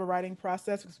didn't have a writing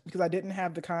process because I didn't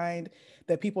have the kind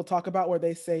that people talk about where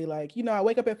they say like, I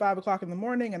wake up at 5 o'clock in the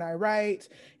morning and I write,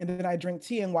 and then I drink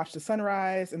tea and watch the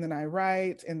sunrise, and then I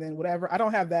write, and then whatever. I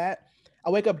don't have that. I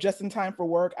wake up just in time for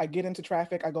work. I get into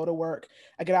traffic. I go to work.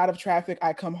 I get out of traffic.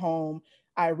 I come home.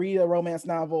 I read a romance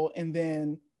novel, and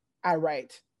then I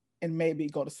write and maybe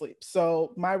go to sleep.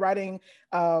 So my writing,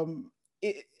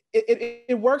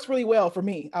 it works really well for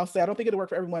me. I'll say, I don't think it'll work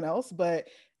for everyone else, but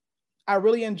I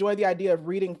really enjoy the idea of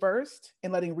reading first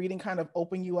and letting reading kind of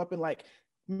open you up and like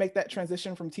make that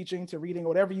transition from teaching to reading,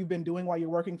 whatever you've been doing while you're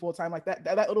working full time, like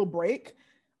that little break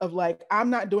of like,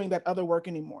 I'm not doing that other work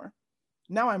anymore.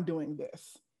 Now I'm doing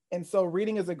this. And so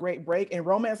reading is a great break, and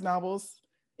romance novels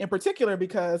in particular,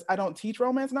 because I don't teach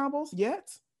romance novels yet.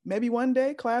 Maybe one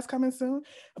day, class coming soon,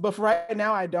 but for right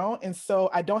now I don't. And so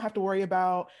I don't have to worry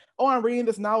about, I'm reading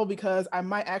this novel because I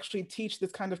might actually teach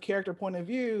this kind of character point of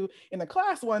view in a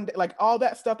class one day. Like all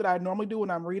that stuff that I normally do when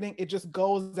I'm reading, it just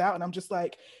goes out, and I'm just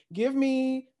like, give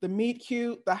me the meet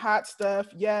cute, the hot stuff.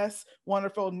 Yes,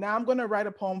 wonderful. Now I'm going to write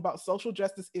a poem about social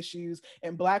justice issues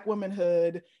and Black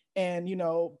womanhood and,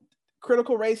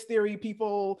 critical race theory,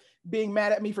 people being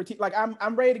mad at me for like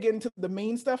I'm ready to get into the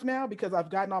mean stuff now because I've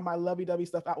gotten all my lovey-dovey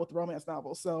stuff out with the romance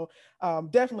novels. So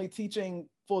definitely teaching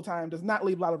full-time does not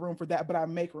leave a lot of room for that, but I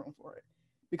make room for it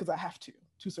because I have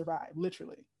to survive,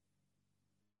 literally.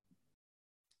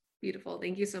 Beautiful.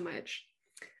 Thank you so much.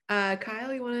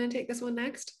 Kyle, you want to take this one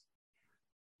next?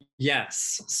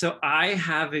 Yes. So I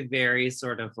have a very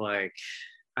sort of like,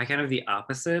 I kind of the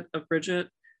opposite of Bridget,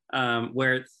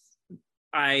 where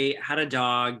I had a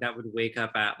dog that would wake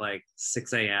up at like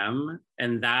 6 a.m.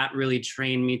 and that really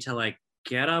trained me to like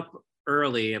get up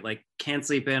early, like can't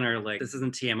sleep in, or like, this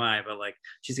isn't TMI, but like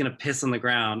she's gonna piss on the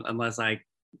ground unless I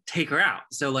take her out.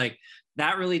 So like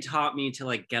that really taught me to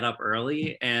like get up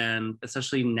early, and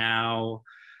especially now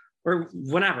or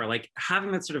whenever, like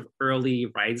having that sort of early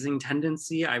rising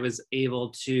tendency, I was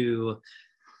able to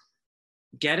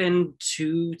get in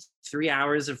 2-3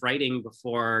 hours of writing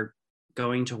before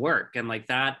going to work. And like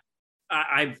that,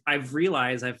 I've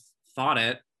realized, I've thought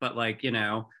it, but like, you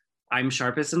know, I'm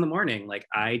sharpest in the morning. Like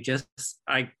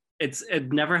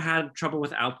it never had trouble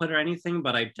with output or anything,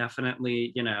 but I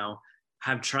definitely, you know,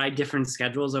 have tried different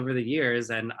schedules over the years,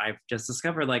 and I've just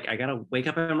discovered like I gotta wake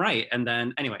up and write. And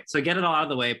then anyway, so get it all out of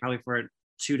the way probably for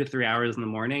 2 to 3 hours in the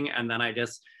morning, and then I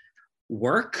just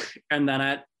work. And then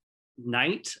at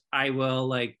night I will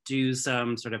like do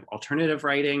some sort of alternative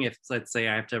writing. If let's say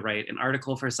I have to write an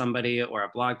article for somebody or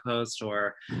a blog post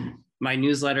or my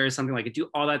newsletter or something, like I do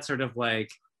all that sort of like,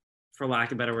 for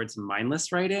lack of better words,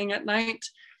 mindless writing at night.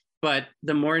 But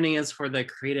the morning is for the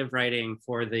creative writing,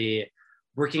 for the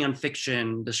working on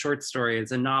fiction, the short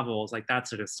stories and novels, like that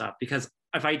sort of stuff. Because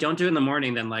if I don't do it in the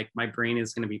morning, then like my brain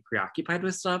is going to be preoccupied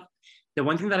with stuff. The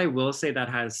one thing that I will say that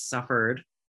has suffered,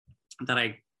 that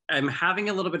I'm having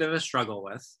a little bit of a struggle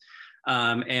with,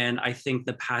 and I think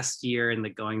the past year and the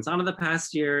goings on of the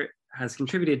past year has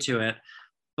contributed to it,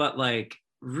 but like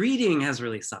reading has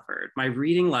really suffered. My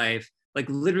reading life, like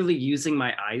literally using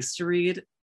my eyes to read,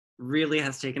 really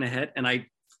has taken a hit. And I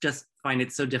just find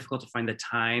it so difficult to find the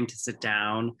time to sit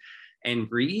down and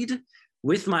read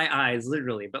with my eyes,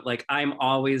 literally. But like I'm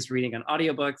always reading on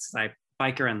audiobooks. I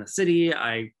bike around the city,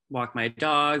 I walk my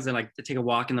dogs, and like to take a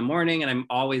walk in the morning, and I'm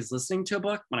always listening to a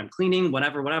book when I'm cleaning,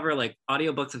 whatever. Like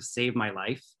audiobooks have saved my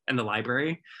life in the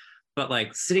library. But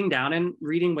like sitting down and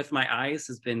reading with my eyes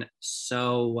has been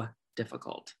so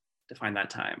difficult to find that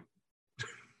time.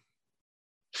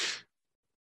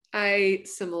 I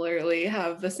similarly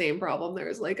have the same problem.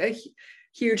 There's like a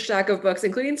huge stack of books,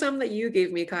 including some that you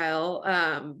gave me, Kyle,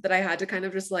 that I had to kind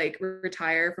of just like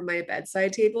retire from my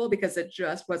bedside table because it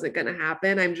just wasn't going to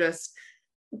happen. I'm just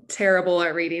terrible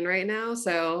at reading right now,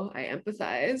 so I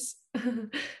empathize.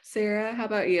 Sarah, how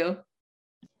about you?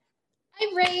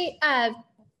 I write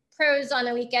prose on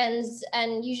the weekends,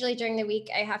 and usually during the week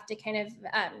I have to kind of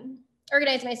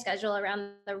organize my schedule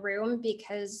around the room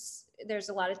because there's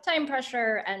a lot of time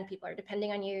pressure and people are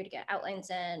depending on you to get outlines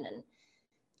in, and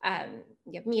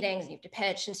you have meetings and you have to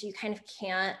pitch. And so you kind of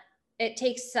can't, it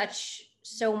takes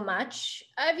so much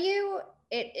of you.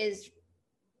 It's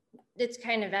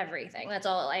kind of everything. That's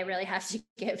all I really have to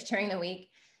give during the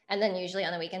week. And then usually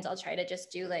on the weekends, I'll try to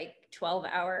just do like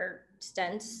 12-hour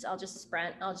stints. I'll just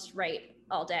sprint, I'll just write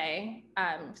all day.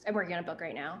 I'm working on a book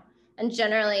right now. And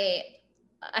generally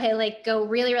I like go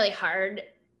really, really hard,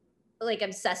 like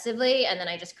obsessively, and then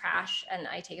I just crash and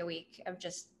I take a week of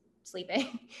just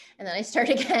sleeping and then I start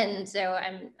again. So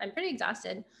I'm pretty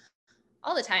exhausted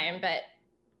all the time, but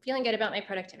feeling good about my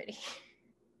productivity.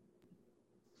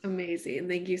 Amazing.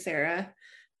 Thank you, Sarah.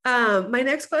 My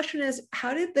next question is,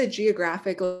 how did the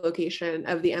geographic location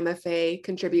of the MFA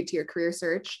contribute to your career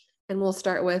search? And we'll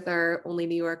start with our only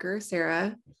New Yorker,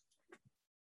 Sarah.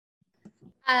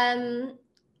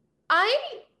 I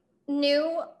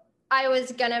knew I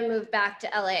was gonna move back to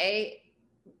LA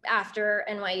after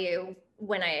NYU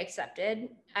when I accepted.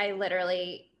 I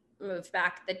literally moved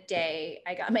back the day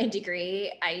I got my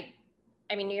degree. I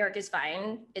mean, New York is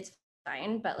fine. It's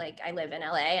fine, but like I live in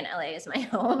LA and LA is my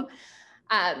home.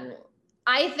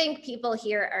 I think people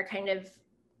here are kind of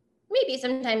maybe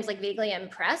sometimes like vaguely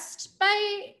impressed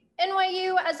by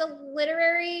NYU as a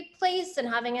literary place and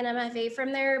having an MFA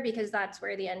from there because that's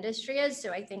where the industry is.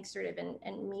 So I think sort of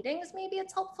in meetings, maybe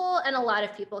it's helpful. And a lot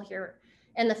of people here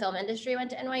in the film industry went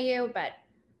to NYU, but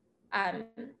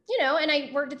you know, and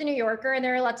I worked at the New Yorker and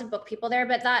there are lots of book people there,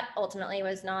 but that ultimately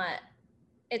was not,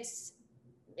 it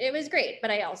was great,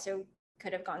 but I also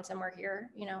could have gone somewhere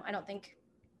here. You know, I don't think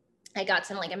I got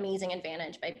some like amazing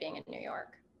advantage by being in New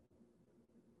York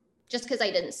just because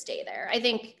I didn't stay there. I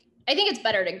think it's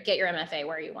better to get your MFA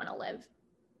where you want to live.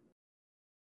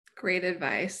 Great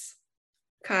advice.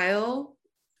 Kyle,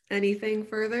 anything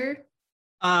further?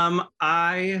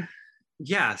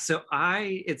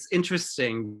 It's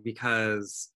interesting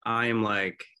because I'm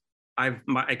like,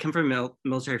 I come from a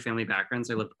military family background,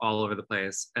 so I lived all over the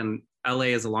place. And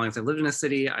LA, as long as I lived in a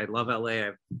city, I love LA.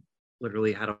 I've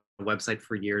literally had a website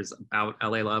for years about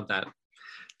LA love that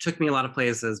took me a lot of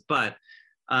places. But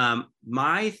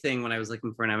my thing when I was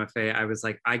looking for an MFA, I was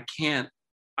like, I'm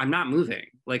not moving.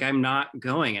 Like, I'm not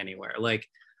going anywhere. Like,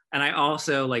 And I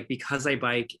also like, because I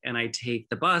bike and I take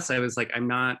the bus, I was like, I'm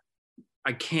not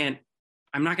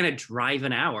gonna drive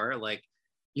an hour. Like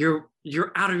you're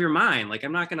out of your mind. Like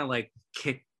I'm not gonna like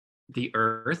kick the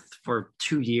earth for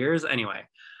 2 years anyway.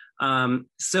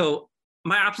 So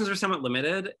my options were somewhat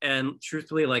limited, and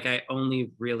truthfully, like I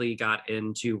only really got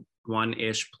into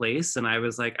one-ish place, and I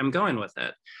was like, I'm going with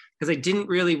it, because I didn't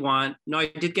really want. No, I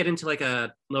did get into like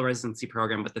a low residency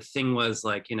program, but the thing was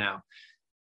like, you know,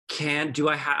 do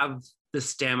I have the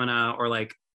stamina or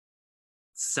like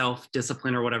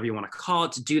self-discipline or whatever you want to call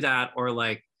it to do that, or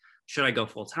like should I go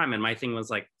full-time? And my thing was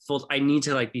like, I need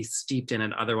to like be steeped in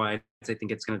it, otherwise I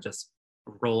think it's going to just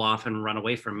roll off and run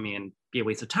away from me and be a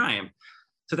waste of time.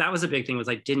 So that was a big thing, was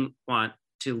I didn't want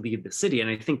to leave the city. And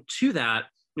I think to that,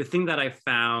 the thing that I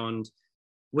found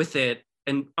with it,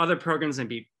 and other programs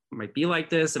might be like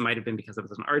this, it might have been because it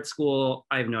was an art school,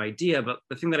 I have no idea, but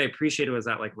the thing that I appreciated was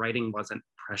that like writing wasn't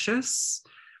precious.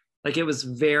 Like it was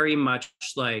very much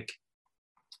like,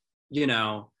 you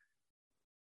know,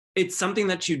 it's something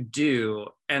that you do,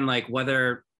 and like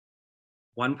whether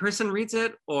one person reads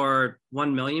it or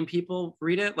 1 million people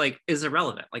read it, like is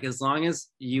irrelevant. Like as long as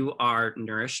you are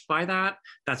nourished by that,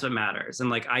 that's what matters. And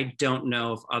like I don't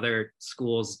know if other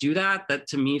schools do that. That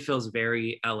to me feels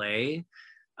very LA,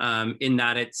 in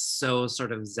that it's so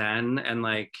sort of zen, and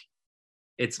like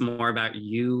it's more about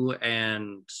you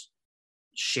and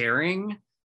sharing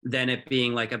than it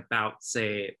being like about,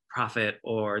 say, profit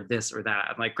or this or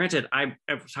that. Like granted, I'm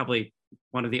probably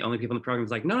one of the only people in the program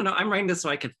who's like, no, I'm writing this so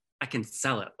I can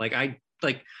sell it. Like I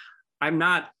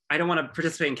don't want to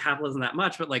participate in capitalism that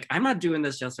much, but like I'm not doing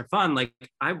this just for fun. Like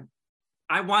I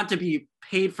want to be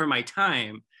paid for my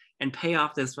time and pay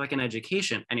off this fucking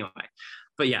education anyway.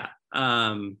 But yeah,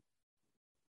 I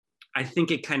think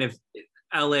it kind of,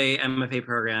 LA MFA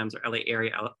programs or LA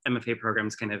area MFA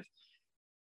programs kind of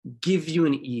give you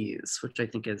an ease, which I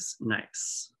think is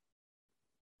nice.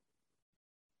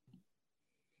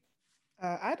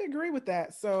 I'd agree with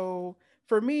that. So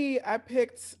for me, I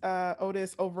picked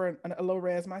Otis over a low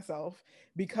res myself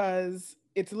because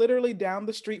it's literally down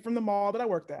the street from the mall that I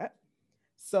worked at.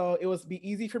 So it was be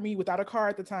easy for me without a car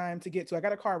at the time to get to. I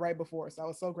got a car right before, so I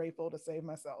was so grateful to save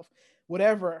myself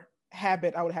whatever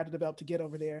habit I would have to develop to get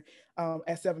over there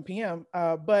at 7 p.m.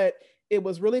 But it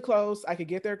was really close. I could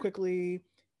get there quickly.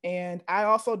 And I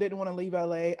also didn't want to leave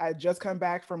LA. I just come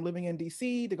back from living in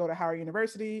DC to go to Howard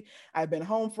University. I've been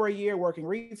home for a year working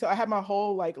retail. I had my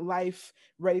whole like life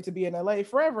ready to be in LA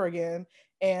forever again.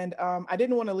 And I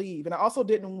didn't want to leave. And I also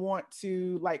didn't want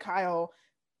to, like Kyle,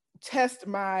 test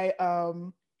my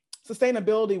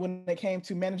sustainability when it came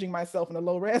to managing myself in a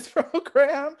low res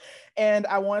program. And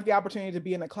I wanted the opportunity to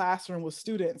be in a classroom with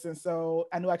students. And so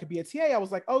I knew I could be a TA. I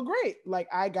was like, oh, great. Like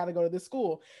I got to go to this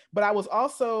school. But I was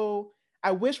also,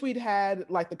 I wish we'd had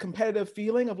like the competitive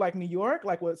feeling of like New York,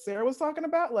 like what Sarah was talking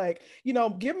about, like, you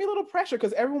know, give me a little pressure,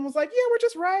 because everyone was like, yeah, we're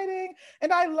just writing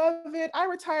and I love it. I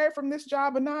retired from this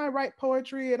job and now I write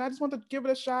poetry and I just want to give it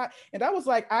a shot. And I was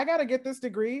like, I got to get this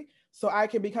degree so I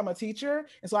can become a teacher,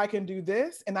 and so I can do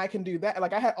this and I can do that.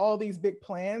 Like I had all these big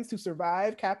plans to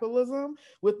survive capitalism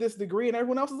with this degree, and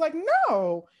everyone else was like,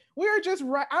 no, we're just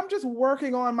I'm just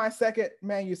working on my second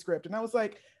manuscript. And I was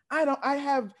like, I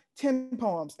have 10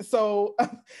 poems. So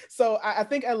I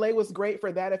think LA was great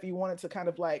for that if you wanted to kind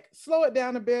of like slow it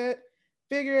down a bit,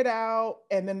 figure it out.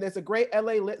 And then there's a great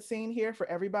LA lit scene here for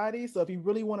everybody. So if you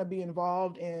really want to be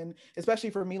involved in, especially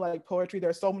for me, like poetry,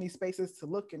 there's so many spaces to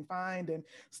look and find and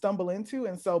stumble into.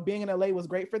 And so being in LA was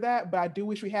great for that. But I do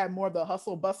wish we had more of the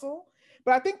hustle bustle.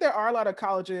 But I think there are a lot of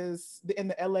colleges in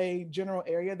the LA general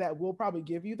area that will probably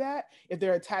give you that if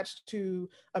they're attached to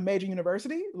a major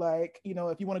university. Like, you know,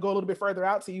 if you want to go a little bit further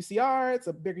out to UCR, it's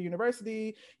a bigger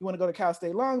university. You want to go to Cal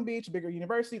State Long Beach, bigger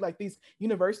university, like these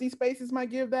university spaces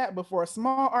might give that. But for a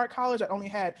small art college, I only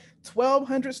had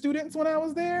 1,200 students when I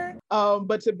was there.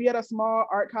 But to be at a small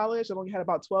art college, I only had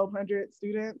about 1,200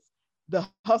 students. The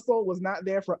hustle was not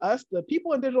there for us. The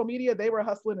people in digital media, they were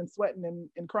hustling and sweating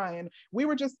and crying. We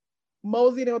were just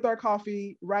moseying in with our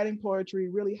coffee, writing poetry,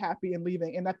 really happy and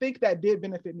leaving. And I think that did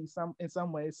benefit me in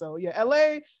some ways. So yeah,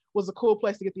 LA was a cool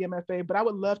place to get the MFA, but I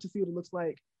would love to see what it looks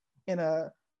like in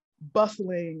a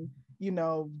bustling, you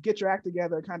know, get your act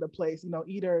together kind of place, you know,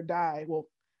 eat or die. Well,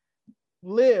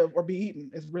 live or be eaten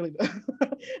is really,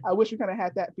 I wish we kind of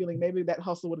had that feeling. Maybe that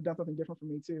hustle would have done something different for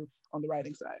me too on the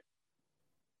writing side.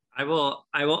 I will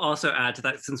also add to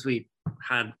that, since we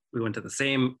went to the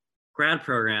same grad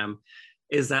program,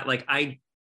 is that like I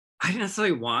didn't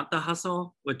necessarily want the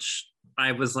hustle, which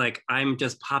I was like, I'm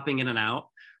just popping in and out.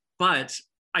 But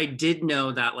I did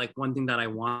know that like one thing that I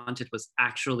wanted was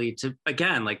actually to,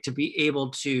 again, like to be able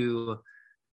to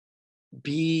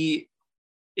be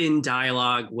in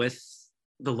dialogue with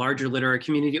the larger literary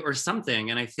community or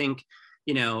something. And I think,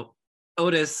 you know,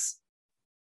 Otis,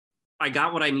 I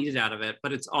got what I needed out of it,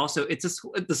 but it's also,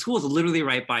 the school is literally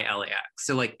right by LAX.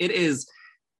 So like it is,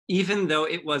 even though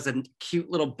it was a cute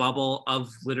little bubble of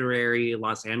literary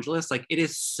Los Angeles, like it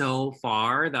is so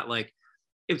far that like,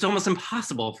 it's almost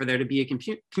impossible for there to be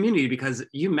a community, because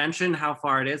you mentioned how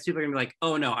far it is. People are gonna be like,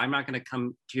 oh no, I'm not gonna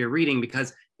come to your reading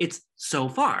because it's so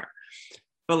far.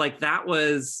 But like, that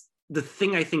was the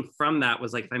thing I think from that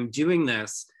was like, if I'm doing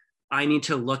this, I need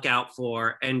to look out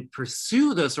for and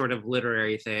pursue those sort of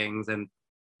literary things. And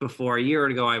before a year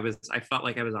ago, I felt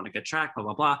like I was on a good track, blah,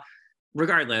 blah, blah.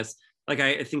 Regardless, like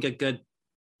I think a good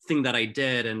thing that I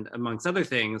did, and amongst other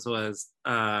things, was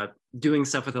doing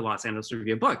stuff with the Los Angeles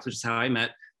Review of Books, which is how I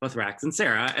met both Rax and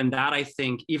Sarah. And that, I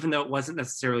think, even though it wasn't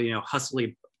necessarily, you know,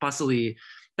 hustly, bustly,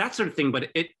 that sort of thing, but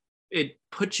it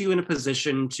puts you in a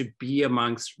position to be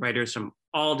amongst writers from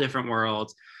all different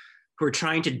worlds who are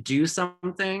trying to do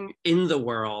something in the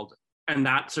world. And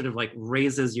that sort of like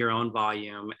raises your own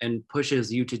volume and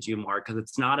pushes you to do more, because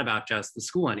it's not about just the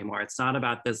school anymore. It's not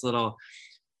about this little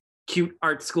cute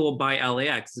art school by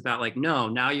LAX. It's about like, no,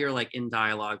 now you're like in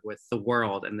dialogue with the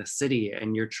world and the city,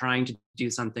 and you're trying to do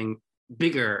something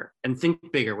bigger and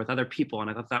think bigger with other people. And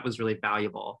I thought that was really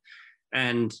valuable.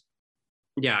 And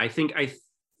yeah, I think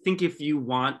if you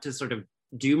want to sort of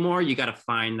do more, you got to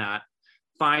find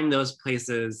those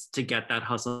places to get that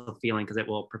hustle feeling, because it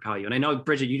will propel you. And I know,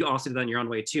 Bridget, you also do that in your own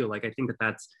way too. Like, I think that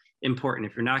that's important.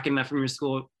 If you're not getting that from your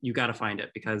school, you got to find it,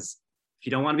 because if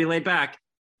you don't want to be laid back,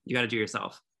 you got to do it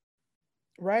yourself.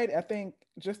 Right. I think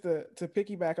just to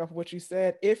piggyback off what you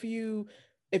said, if you're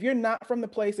not from the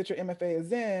place that your MFA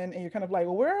is in, and you're kind of like,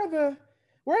 well, where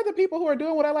are the people who are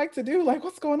doing what I like to do? Like,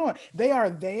 what's going on? They are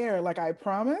there. Like, I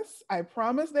promise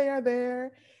they are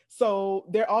there. So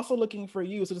they're also looking for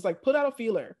you. So just like put out a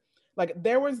feeler. Like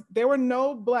there were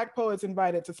no Black poets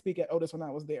invited to speak at Otis when I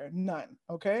was there. None.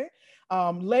 Okay.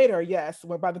 Later, yes.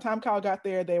 When by the time Kyle got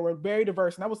there, they were very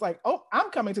diverse. And I was like, oh,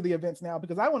 I'm coming to the events now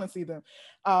because I want to see them.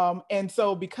 And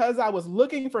so because I was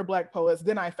looking for Black poets,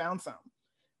 then I found some.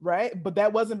 Right. But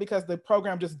that wasn't because the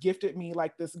program just gifted me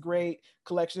like this great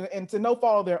collection, and to no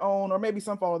fault of their own, or maybe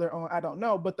some fault of their own, I don't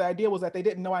know. But the idea was that they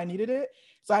didn't know I needed it.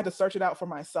 So I had to search it out for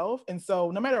myself. And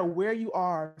so no matter where you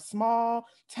are, small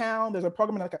town, there's a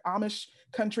program in like an Amish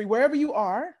country, wherever you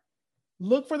are,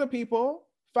 look for the people,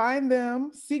 find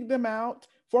them, seek them out,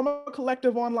 form a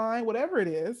collective online, whatever it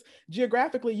is.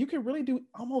 Geographically, you can really do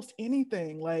almost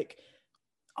anything, like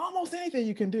almost anything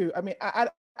you can do. I mean,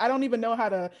 I don't even know how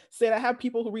to say it. I have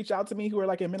people who reach out to me who are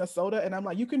like in Minnesota, and I'm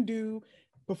like, you can do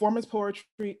performance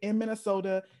poetry in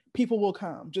Minnesota. People will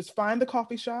come. Just find the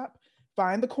coffee shop,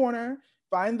 find the corner,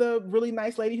 find the really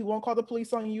nice lady who won't call the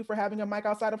police on you for having a mic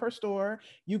outside of her store.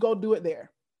 You go do it there,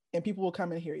 and people will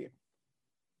come and hear you.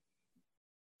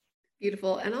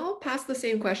 Beautiful. And I'll pass the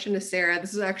same question to Sarah.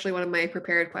 This is actually one of my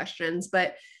prepared questions,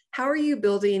 but how are you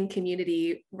building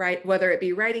community, right? Whether it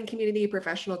be writing community,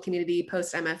 professional community,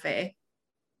 post MFA?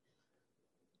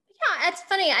 Yeah, it's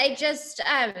funny. I just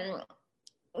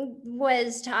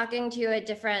was talking to a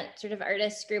different sort of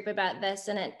artist group about this,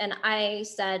 and I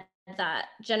said that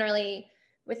generally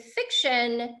with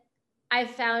fiction, I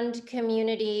found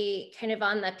community kind of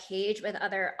on the page with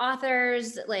other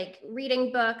authors, like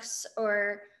reading books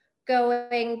or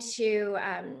going to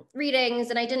readings,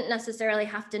 and I didn't necessarily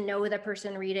have to know the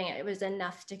person reading it. It was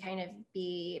enough to kind of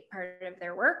be part of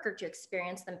their work or to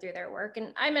experience them through their work.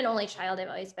 And I'm an only child. I've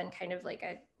always been kind of like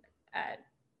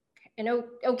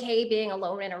okay being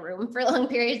alone in a room for long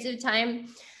periods of time.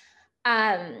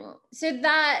 So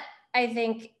that, I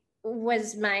think,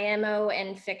 was my MO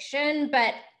in fiction.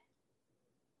 But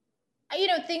you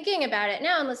know, thinking about it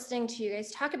now and listening to you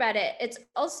guys talk about it, it's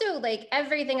also like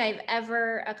everything I've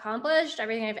ever accomplished,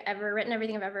 everything I've ever written,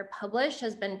 everything I've ever published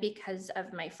has been because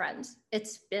of my friends.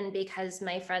 It's been because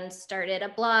my friends started a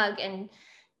blog and,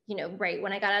 you know, right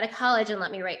when I got out of college and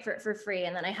let me write for free.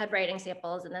 And then I had writing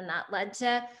samples, and then that led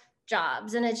to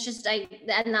jobs. And it's just,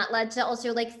 and that led to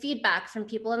also like feedback from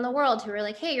people in the world who were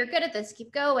like, hey, you're good at this,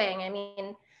 keep going. I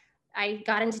mean, I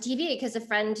got into TV because a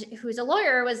friend who's a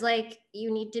lawyer was like, you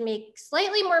need to make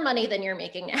slightly more money than you're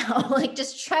making now. Like,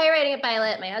 just try writing a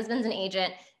pilot. My husband's an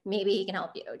agent. Maybe he can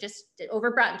help you. Just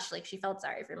over brunch. Like, she felt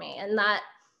sorry for me. And that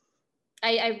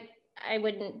I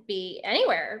wouldn't be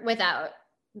anywhere without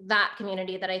that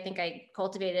community that I think I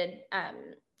cultivated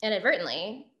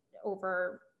inadvertently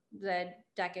over the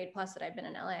decade plus that I've been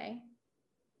in LA.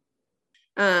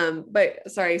 But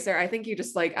sorry, Sarah, I think you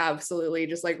just like absolutely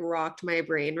just like rocked my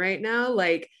brain right now.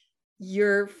 Like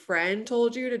your friend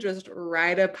told you to just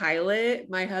write a pilot.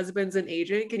 My husband's an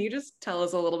agent. Can you just tell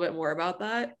us a little bit more about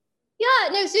that? Yeah,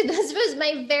 no, so this was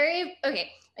my very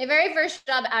first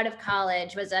job out of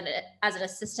college was as an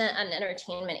assistant at an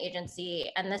entertainment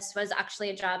agency. And this was actually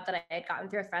a job that I had gotten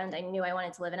through a friend. I knew I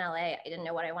wanted to live in LA. I didn't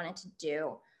know what I wanted to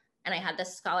do. And I had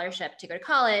this scholarship to go to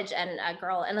college, and a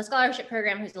girl in the scholarship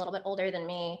program who's a little bit older than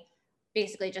me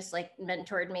basically just like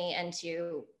mentored me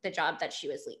into the job that she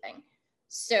was leaving.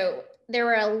 So there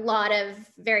were a lot of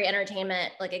very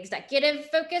entertainment, like executive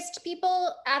focused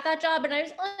people at that job. And I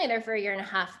was only there for a year and a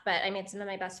half, but I made some of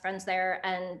my best friends there.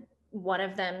 And one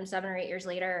of them 7 or 8 years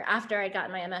later, after I'd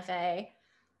gotten my MFA,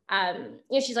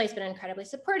 she's always been incredibly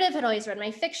supportive, had always read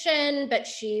my fiction, but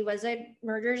she was a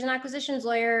mergers and acquisitions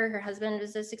lawyer. Her husband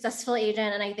was a successful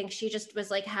agent. And I think she just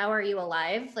was like, how are you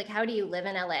alive? Like, how do you live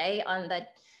in LA on the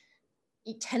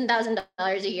 $10,000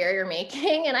 a year you're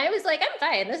making? And I was like, I'm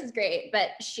fine, this is great. But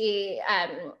she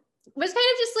was kind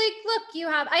of just like, look,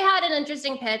 I had an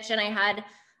interesting pitch, and I had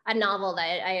a novel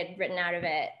that I had written out of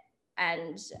it.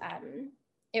 And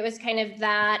it was kind of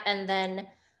that. And then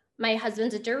my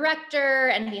husband's a director,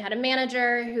 and he had a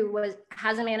manager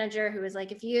has a manager who was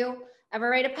like, if you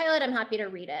ever write a pilot, I'm happy to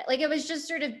read it. Like, it was just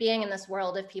sort of being in this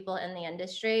world of people in the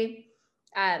industry.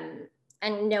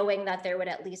 And knowing that there would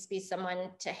at least be someone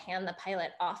to hand the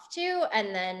pilot off to.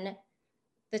 And then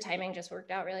the timing just worked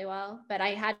out really well. But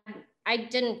I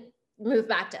didn't move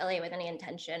back to LA with any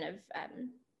intention of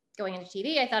going into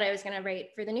TV. I thought I was gonna write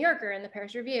for the New Yorker and the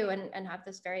Paris Review and have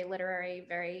this very literary,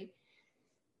 very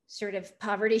sort of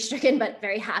poverty stricken, but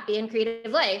very happy and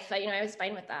creative life. I was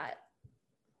fine with that.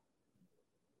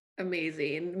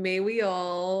 Amazing. May we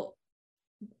all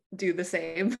do the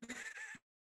same.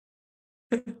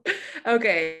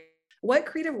 Okay. What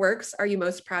creative works are you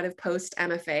most proud of post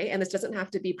MFA? And this doesn't have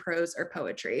to be prose or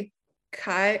poetry.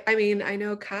 I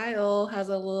know Kyle has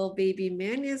a little baby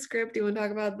manuscript. Do you want to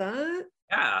talk about that?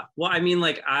 Yeah. Well,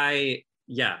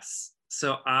 yes.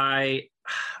 So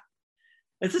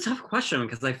it's a tough question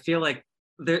because I feel like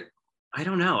I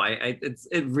don't know. I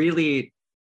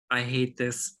hate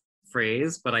this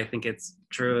phrase, but I think it's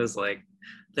true, is like,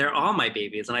 they're all my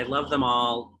babies and I love them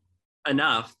all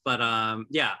enough. But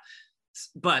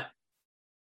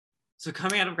so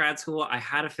coming out of grad school, I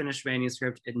had a finished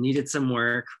manuscript. It needed some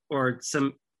work or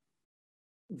some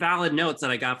valid notes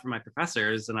that I got from my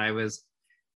professors, and I was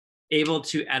able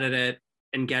to edit it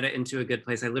and get it into a good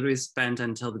place. I literally spent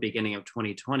until the beginning of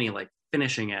 2020 like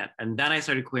finishing it, and then I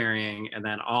started querying, and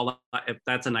then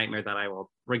that's a nightmare that I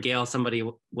will regale somebody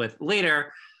with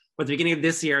later. But at the beginning of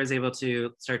this year, I was able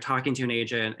to start talking to an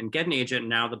agent and get an agent.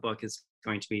 Now the book is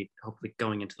going to be hopefully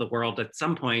going into the world at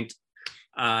some point.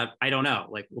 I don't know,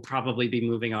 like we'll probably be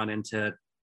moving on into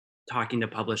talking to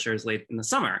publishers late in the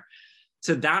summer.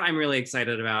 So that I'm really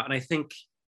excited about. And I think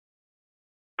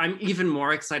I'm even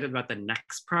more excited about the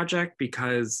next project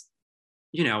because,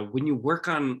 when you work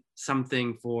on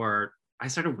something I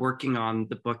started working on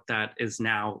the book that is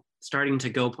now starting to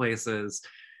go places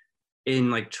in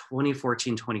like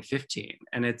 2014, 2015.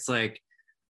 And it's like,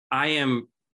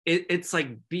 it's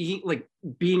like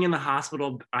being in the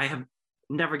hospital. I have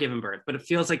never given birth, but it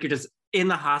feels like you're just in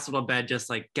the hospital bed, just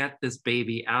like, get this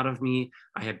baby out of me.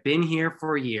 I have been here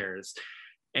for years.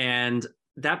 And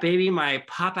that baby might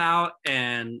pop out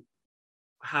and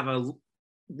have a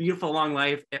beautiful long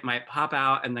life. It might pop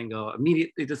out and then go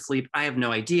immediately to sleep. I have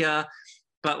no idea,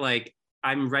 but like,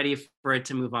 I'm ready for it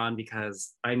to move on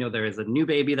because I know there is a new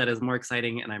baby that is more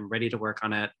exciting and I'm ready to work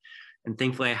on it. And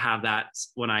thankfully I have that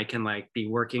when I can like be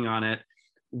working on it.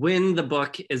 When the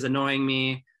book is annoying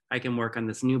me, I can work on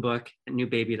this new book, a new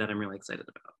baby that I'm really excited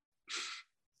about.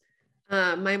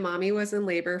 My mommy was in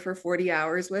labor for 40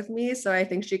 hours with me, so I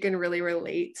think she can really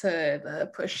relate to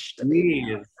the push the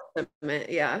baby out.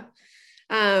 Yeah.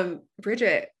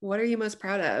 Bridget, what are you most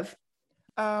proud of?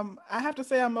 I have to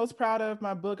say I'm most proud of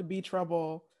my book, Be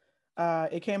Trouble.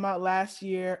 It came out last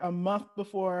year, a month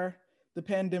before the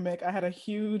pandemic. I had a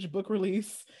huge book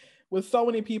release with so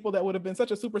many people that would have been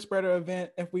such a super spreader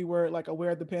event if we were like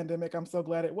aware of the pandemic. I'm so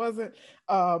glad it wasn't,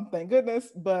 thank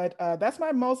goodness. But that's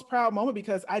my most proud moment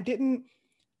because I didn't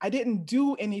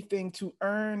do anything to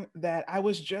earn that. I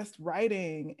was just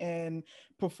writing and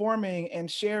performing and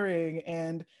sharing,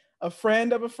 and a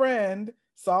friend of a friend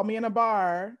saw me in a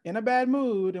bar in a bad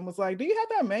mood and was like, do you have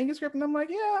that manuscript? And I'm like,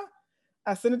 yeah.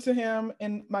 I sent it to him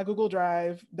in my Google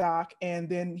Drive doc, and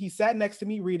then he sat next to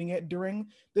me reading it during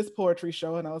this poetry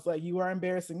show. And I was like, you are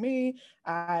embarrassing me.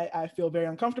 I feel very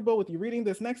uncomfortable with you reading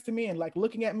this next to me and like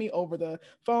looking at me over the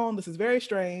phone. This is very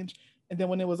strange. And then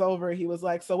when it was over, he was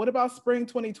like, so what about spring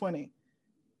 2020?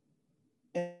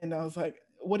 And I was like,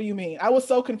 what do you mean? I was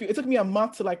so confused. It took me a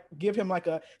month to like give him like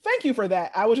a thank you for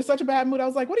that. I was just such a bad mood. I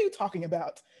was like, what are you talking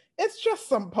about? It's just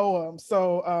some poem.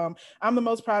 So I'm the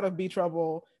most proud of Be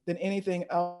Trouble than anything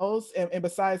else. And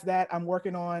besides that, I'm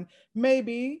working on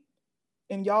maybe,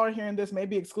 and y'all are hearing this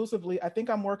maybe exclusively, I think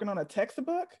I'm working on a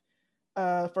textbook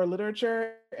for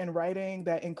literature and writing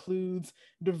that includes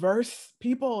diverse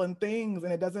people and things,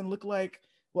 and it doesn't look like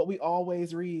what we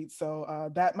always read.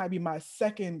 So that might be my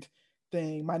second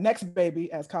thing. My next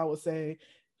baby, as Kyle would say,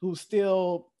 who's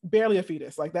still barely a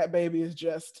fetus. Like that baby is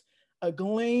just a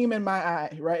gleam in my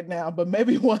eye right now, but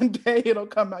maybe one day it'll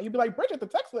come out. You'll be like, Bridget, the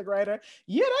textbook writer.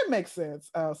 Yeah, that makes sense.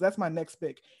 So that's my next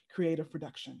big creative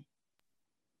production.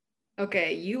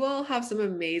 Okay, you all have some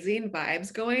amazing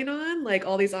vibes going on, like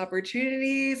all these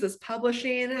opportunities, this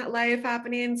publishing life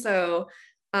happening. So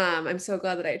I'm so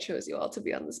glad that I chose you all to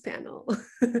be on this panel.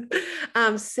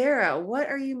 Sarah, what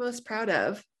are you most proud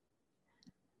of?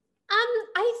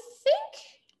 I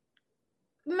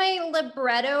think my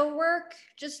libretto work,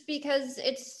 just because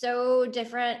it's so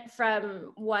different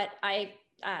from what I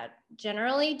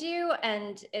generally do,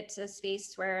 and it's a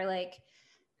space where like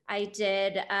I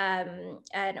did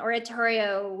an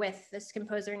oratorio with this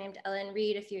composer named Ellen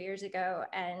Reed a few years ago,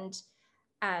 and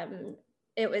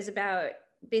it was about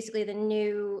basically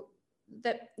the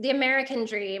American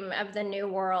dream of the New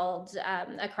World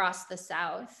across the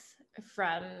South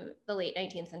from the late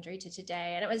 19th century to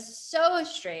today. And it was so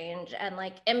strange and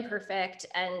like imperfect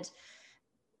and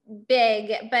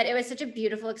big, but it was such a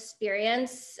beautiful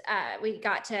experience. We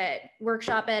got to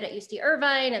workshop it at UC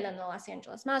Irvine, and then the Los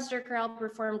Angeles Master Chorale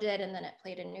performed it, and then it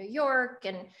played in New York.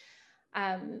 And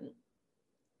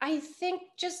I think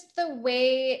just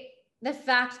the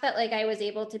fact that like I was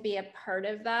able to be a part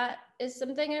of that is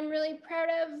something I'm really proud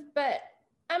of. But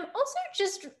I'm also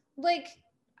just like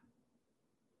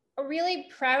really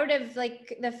proud of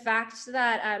like the fact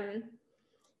that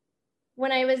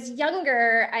when I was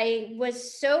younger, I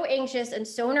was so anxious and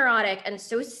so neurotic and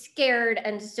so scared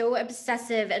and so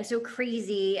obsessive and so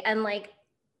crazy. And like,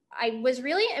 I was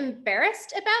really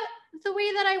embarrassed about the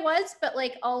way that I was, but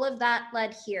like all of that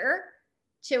led here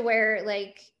to where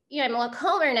like, you know, I'm a lot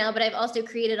calmer now, but I've also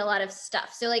created a lot of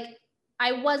stuff. So like,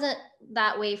 I wasn't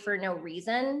that way for no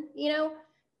reason, you know?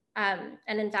 And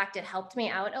in fact, it helped me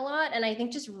out a lot. And I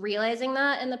think just realizing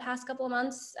that in the past couple of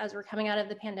months, as we're coming out of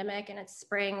the pandemic and it's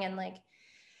spring, and like,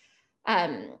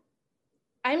 I'm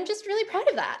just really proud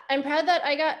of that. I'm proud that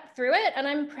I got through it, and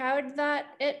I'm proud that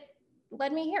it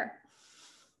led me here.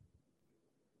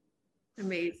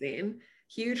 Amazing.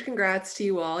 Huge congrats to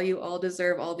you all. You all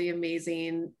deserve all the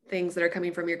amazing things that are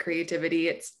coming from your creativity.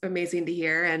 It's amazing to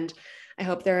hear. And I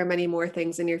hope there are many more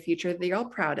things in your future that you're all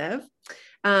proud of.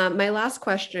 My last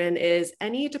question is,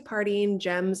 any departing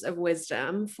gems of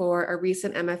wisdom for a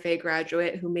recent MFA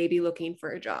graduate who may be looking for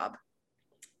a job?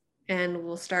 And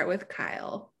we'll start with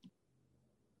Kyle.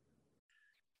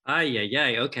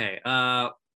 Okay.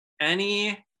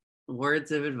 Any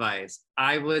words of advice?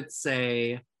 I would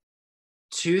say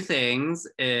two things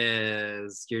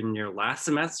is you're in your last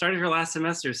semester, started your last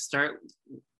semester,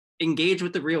 engage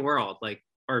with the real world, like,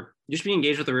 or you should be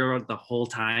engaged with the real world the whole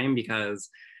time, because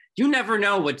you never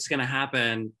know what's going to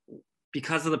happen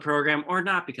because of the program or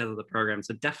not because of the program.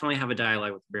 So definitely have a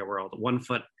dialogue with the real world, one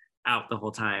foot out the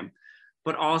whole time.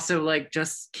 But also like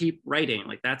just keep writing.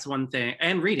 Like that's one thing,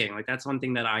 and reading. Like that's one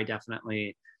thing that I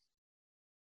definitely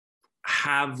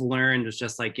have learned is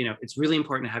just like, you know, it's really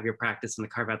important to have your practice and to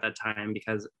carve out that time,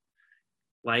 because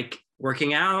like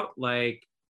working out, like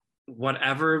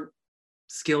whatever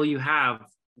skill you have,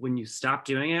 when you stop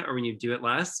doing it or when you do it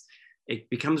less, it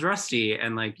becomes rusty,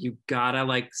 and like you gotta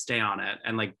like stay on it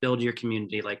and like build your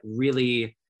community, like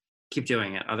really keep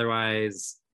doing it.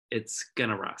 Otherwise it's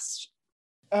gonna rust.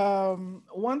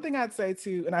 One thing I'd say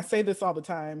too, and I say this all the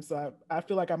time, so I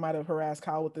feel like I might have harassed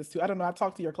Kyle with this too. I don't know, I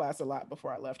talked to your class a lot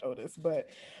before I left Otis, but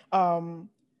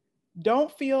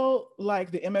don't feel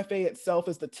like the MFA itself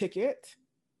is the ticket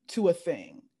to a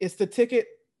thing. It's the ticket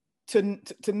to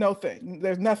no thing.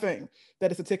 There's nothing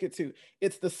that it's a ticket to.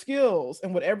 It's the skills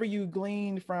and whatever you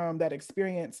glean from that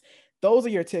experience. Those are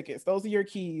your tickets. Those are your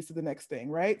keys to the next thing,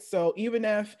 right? So even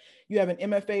if you have an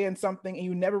MFA in something and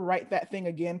you never write that thing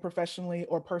again professionally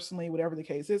or personally, whatever the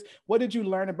case is, what did you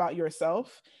learn about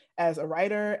yourself as a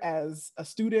writer, as a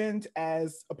student,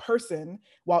 as a person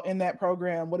while in that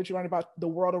program? What did you learn about the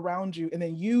world around you? And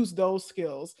then use those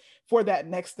skills for that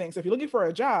next thing. So if you're looking for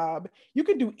a job, you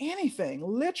can do anything,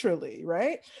 literally,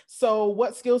 right? So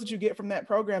what skills did you get from that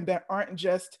program that aren't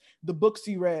just the books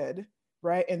you read,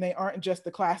 right? And they aren't just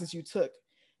the classes you took?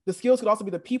 the skills could also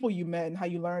be the people you met and how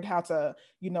you learned how to,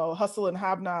 hustle and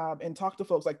hobnob and talk to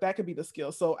folks. Like that could be the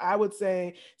skill. So I would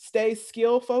say stay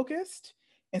skill focused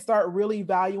and start really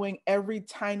valuing every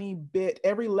tiny bit,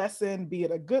 every lesson, be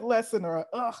it a good lesson or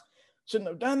shouldn't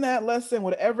have done that lesson,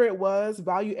 whatever it was,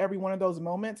 value every one of those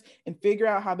moments and figure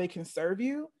out how they can serve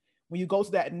you when you go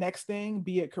to that next thing,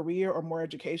 be it career or more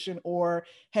education or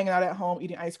hanging out at home,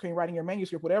 eating ice cream, writing your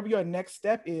manuscript, whatever your next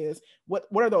step is, what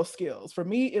are those skills? For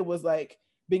me, it was like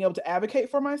being able to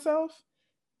advocate for myself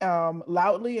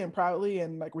loudly and proudly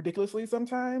and like ridiculously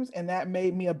sometimes. And that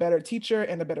made me a better teacher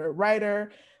and a better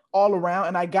writer all around.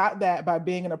 And I got that by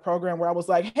being in a program where I was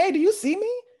like, hey, do you see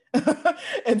me?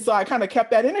 And so I kind of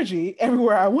kept that energy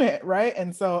everywhere I went, right?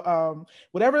 And so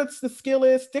whatever the skill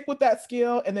is, stick with that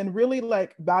skill and then really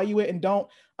like value it and don't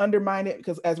undermine it,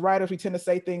 because as writers, we tend to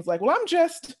say things like,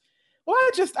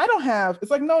 I don't have,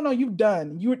 it's like, no, you've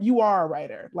done, you are a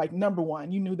writer. Like number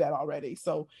one, you knew that already.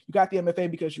 So you got the MFA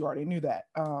because you already knew that.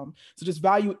 So just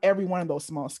value every one of those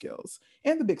small skills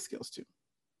and the big skills too.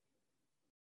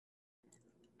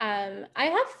 I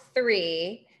have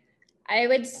 3. I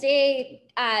would say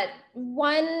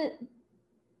one,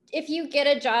 if you get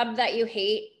a job that you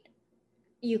hate,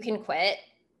 you can quit.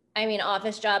 I mean,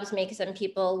 office jobs make some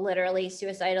people literally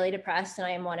suicidally depressed, and I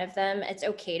am one of them. It's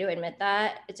okay to admit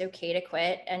that. It's okay to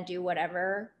quit and do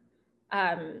whatever.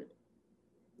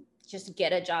 Just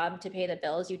get a job to pay the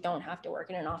bills. You don't have to work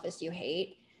in an office you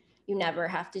hate. You never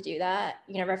have to do that.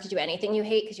 You never have to do anything you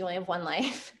hate because you only have one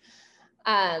life.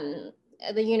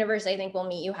 The universe, I think, will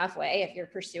meet you halfway if you're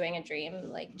pursuing a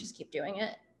dream. Like, just keep doing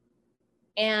it.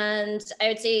 And I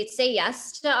would say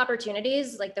yes to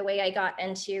opportunities. Like the way I got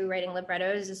into writing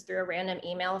librettos is through a random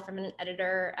email from an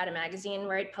editor at a magazine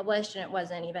where I'd published, and it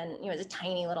wasn't even, it was a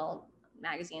tiny little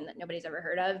magazine that nobody's ever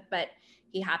heard of, but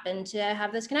he happened to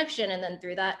have this connection. And then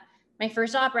through that, my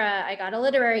first opera, I got a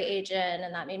literary agent,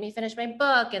 and that made me finish my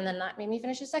book, and then that made me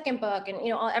finish a second book, and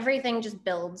everything just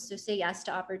builds. So say yes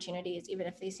to opportunities, even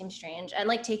if they seem strange, and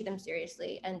like take them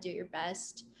seriously and do your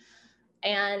best.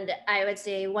 And I would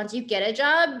say once you get a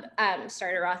job,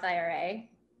 start a Roth IRA.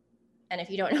 And if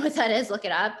you don't know what that is, look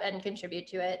it up and contribute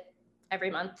to it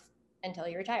every month until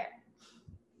you retire.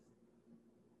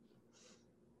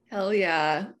 Hell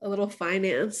yeah, a little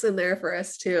finance in there for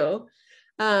us too.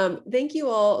 Thank you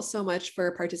all so much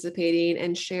for participating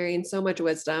and sharing so much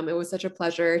wisdom. It was such a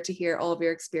pleasure to hear all of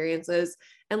your experiences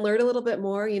and learn a little bit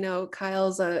more.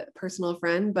 Kyle's a personal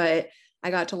friend, but I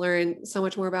got to learn so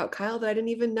much more about Kyle that I didn't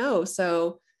even know.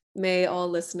 So may all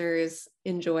listeners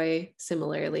enjoy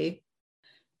similarly.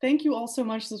 Thank you all so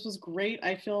much. This was great.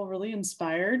 I feel really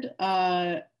inspired.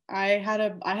 I had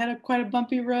a quite a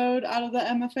bumpy road out of the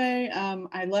MFA.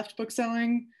 I left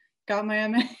bookselling, got my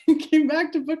MA, came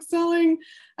back to bookselling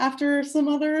after some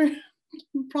other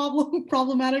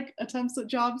problematic attempts at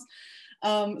jobs.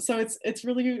 So it's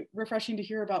really refreshing to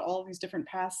hear about all of these different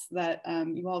paths that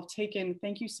you all have taken.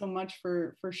 Thank you so much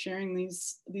for sharing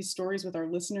these stories with our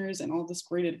listeners and all this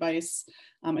great advice.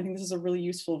 I think this is a really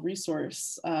useful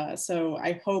resource. So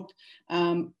I hope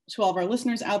to all of our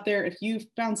listeners out there, if you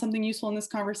found something useful in this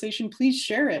conversation, please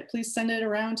share it. Please send it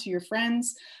around to your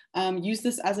friends. Use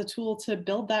this as a tool to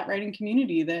build that writing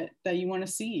community that you want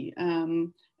to see.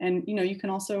 And you can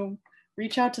also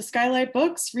reach out to Skylight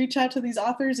Books, reach out to these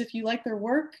authors if you like their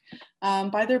work,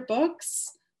 buy their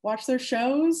books, watch their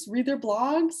shows, read their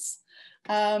blogs,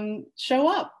 show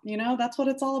up. That's what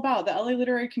it's all about. The LA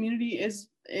literary community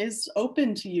is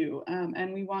open to you,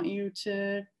 and we want you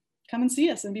to come and see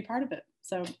us and be part of it.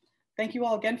 So thank you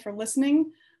all again for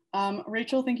listening.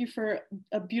 Rachel, thank you for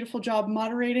a beautiful job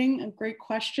moderating and great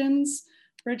questions.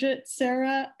 Bridget,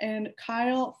 Sarah, and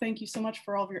Kyle, thank you so much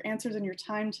for all of your answers and your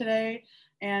time today.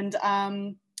 And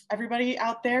everybody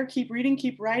out there, keep reading,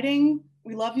 keep writing.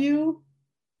 We love you.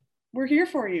 We're here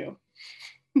for you.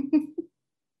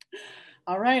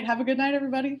 All right, have a good night,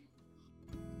 everybody.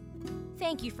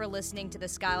 Thank you for listening to the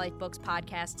Skylight Books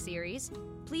podcast series.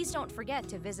 Please don't forget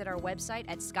to visit our website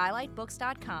at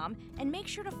skylightbooks.com and make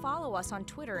sure to follow us on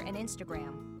Twitter and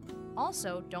Instagram.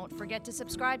 Also, don't forget to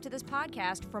subscribe to this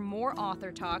podcast for more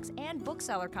author talks and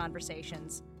bookseller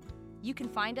conversations. You can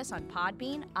find us on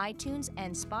Podbean, iTunes,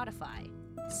 and Spotify.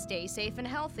 Stay safe and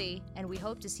healthy, and we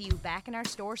hope to see you back in our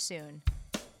store soon.